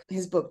book.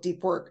 His book,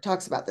 Deep Work,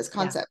 talks about this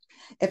concept.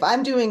 Yeah. If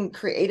I'm doing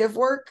creative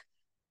work,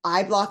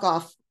 I block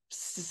off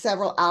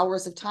several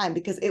hours of time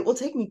because it will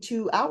take me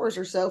 2 hours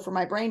or so for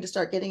my brain to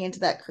start getting into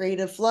that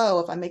creative flow.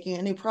 If I'm making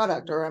a new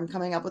product or I'm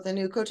coming up with a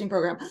new coaching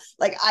program,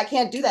 like I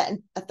can't do that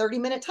in a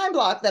 30-minute time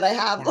block that I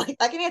have. Yeah. Like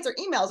I can answer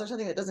emails or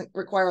something that doesn't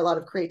require a lot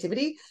of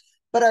creativity,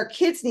 but our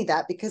kids need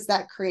that because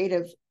that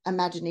creative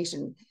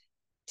imagination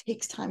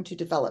takes time to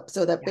develop.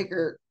 So that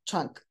bigger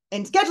chunk,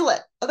 and schedule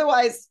it.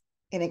 Otherwise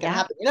it ain't gonna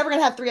happen. You're never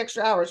gonna have 3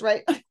 extra hours,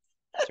 right?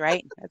 That's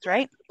right. That's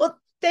right. Well,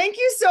 thank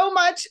you so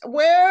much.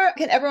 Where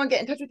can everyone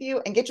get in touch with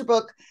you and get your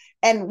book?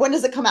 And when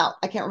does it come out?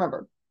 I can't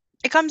remember.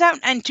 It comes out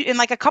in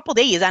like a couple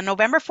days on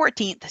November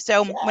 14th.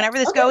 So whenever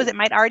this goes, it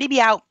might already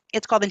be out.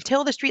 It's called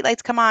Until the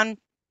Streetlights Come On.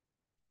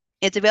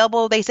 It's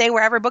available, they say,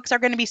 wherever books are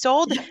going to be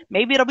sold.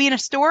 Maybe it'll be in a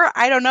store.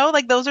 I don't know.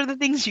 Like those are the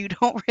things you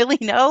don't really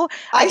know.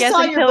 I guess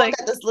saw your book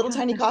at this little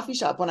tiny coffee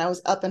shop when I was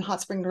up in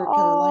Hot Spring, North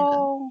Carolina.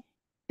 Oh,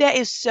 that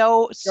is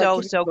so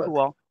cool.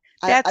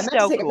 That's I meant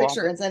to take a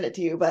picture and send it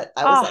to you, but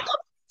I was like, oh.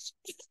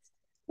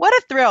 What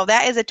a thrill.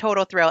 That is a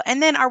total thrill.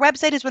 And then our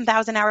website is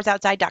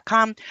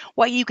 1000hoursoutside.com.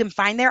 What you can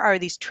find there are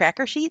these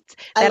tracker sheets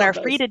that are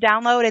free to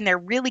download, and they're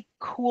really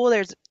cool.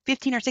 There's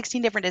 15 or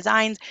 16 different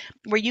designs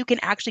where you can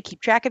actually keep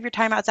track of your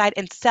time outside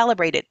and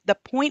celebrate it. The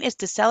point is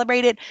to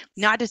celebrate it,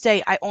 not to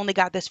say I only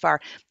got this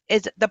far.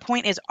 The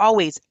point is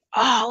always,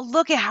 oh,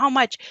 look at how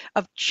much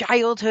of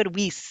childhood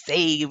we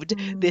saved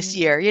this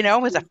year. You know,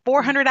 was it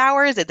 400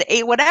 hours? It's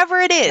 8, whatever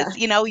it is,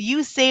 you know,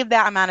 you saved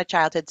that amount of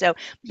childhood. So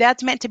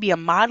that's meant to be a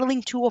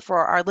modeling tool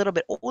for our little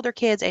bit older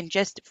kids and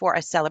just for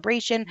a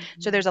celebration.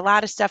 So there's a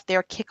lot of stuff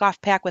there,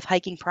 kickoff pack with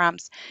hiking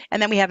prompts. And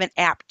then we have an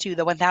app too,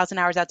 the 1000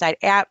 Hours Outside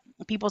app.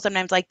 People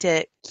sometimes like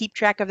to keep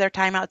track of their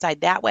time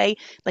outside that way.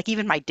 Like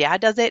even my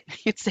dad does it.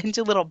 It sends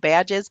you little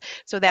badges.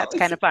 So that's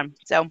kind of fun.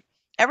 So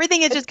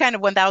everything is just kind of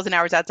 1000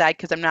 hours outside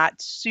because I'm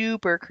not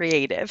super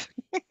creative.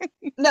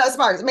 No, it's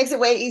smart. It makes it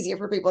way easier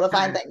for people to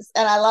find things.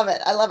 And I love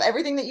it. I love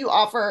everything that you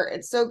offer.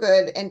 It's so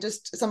good. And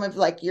just some of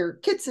like your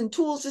kits and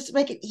tools just to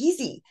make it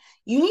easy.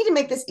 You need to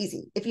make this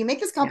easy. If you make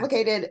this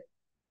complicated,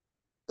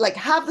 like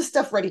have the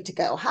stuff ready to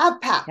go.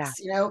 Have packs,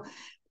 you know.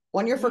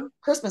 1 year for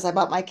Christmas, I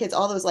bought my kids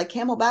all those like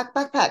camelback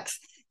backpacks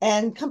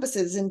and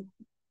compasses and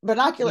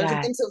binoculars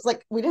and things. So it's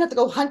like we didn't have to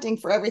go hunting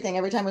for everything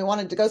every time we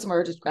wanted to go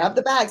somewhere. Just grab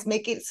the bags,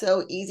 make it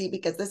so easy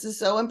because this is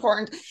so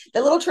important.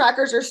 The little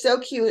trackers are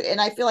so cute,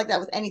 and I feel like that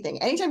with anything.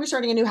 Anytime you're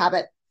starting a new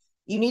habit,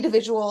 you need a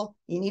visual,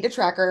 you need a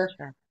tracker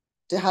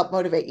to help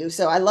motivate you.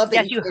 So I love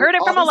that. Yes, you heard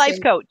it from a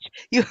life coach.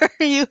 You heard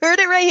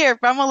it right here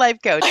from a life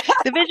coach.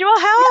 The visual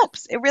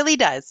helps. It really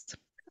does.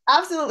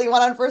 Absolutely,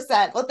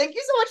 100%. Well, thank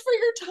you so much for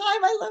your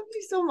time. I love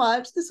you so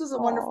much. This was a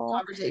wonderful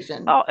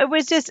conversation. Oh, it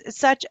was just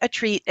such a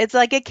treat. It's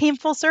like it came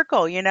full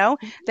circle, you know,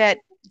 that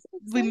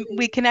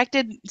we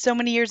connected so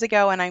many years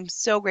ago, and I'm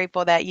so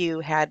grateful that you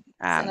had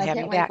and I had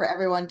can't me wait back. for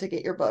everyone to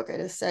get your book. It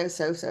is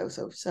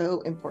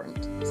so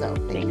important. So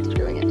thank you for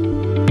doing it.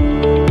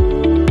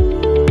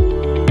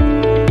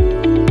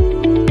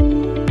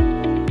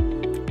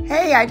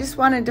 Hey, I just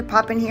wanted to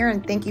pop in here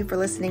and thank you for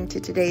listening to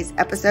today's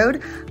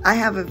episode. I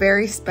have a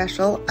very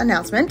special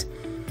announcement.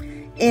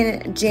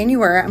 In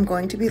January, I'm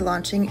going to be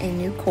launching a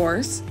new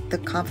course, The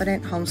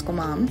Confident Homeschool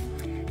Mom,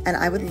 and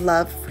I would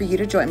love for you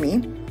to join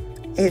me.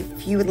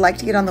 If you would like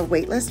to get on the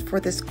waitlist for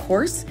this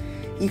course,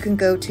 you can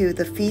go to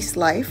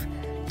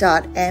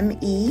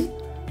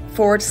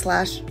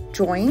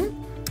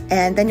thefeastlife.me/join,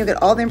 and then you'll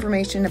get all the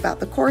information about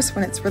the course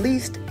when it's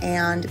released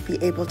and be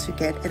able to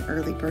get an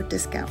early bird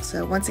discount.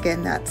 So once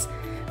again, that's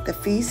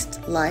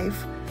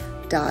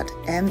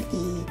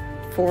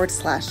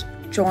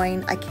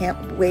thefeastlife.me/join. I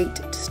can't wait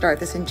to start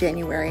this in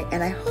January,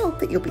 and I hope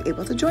that you'll be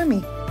able to join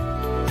me.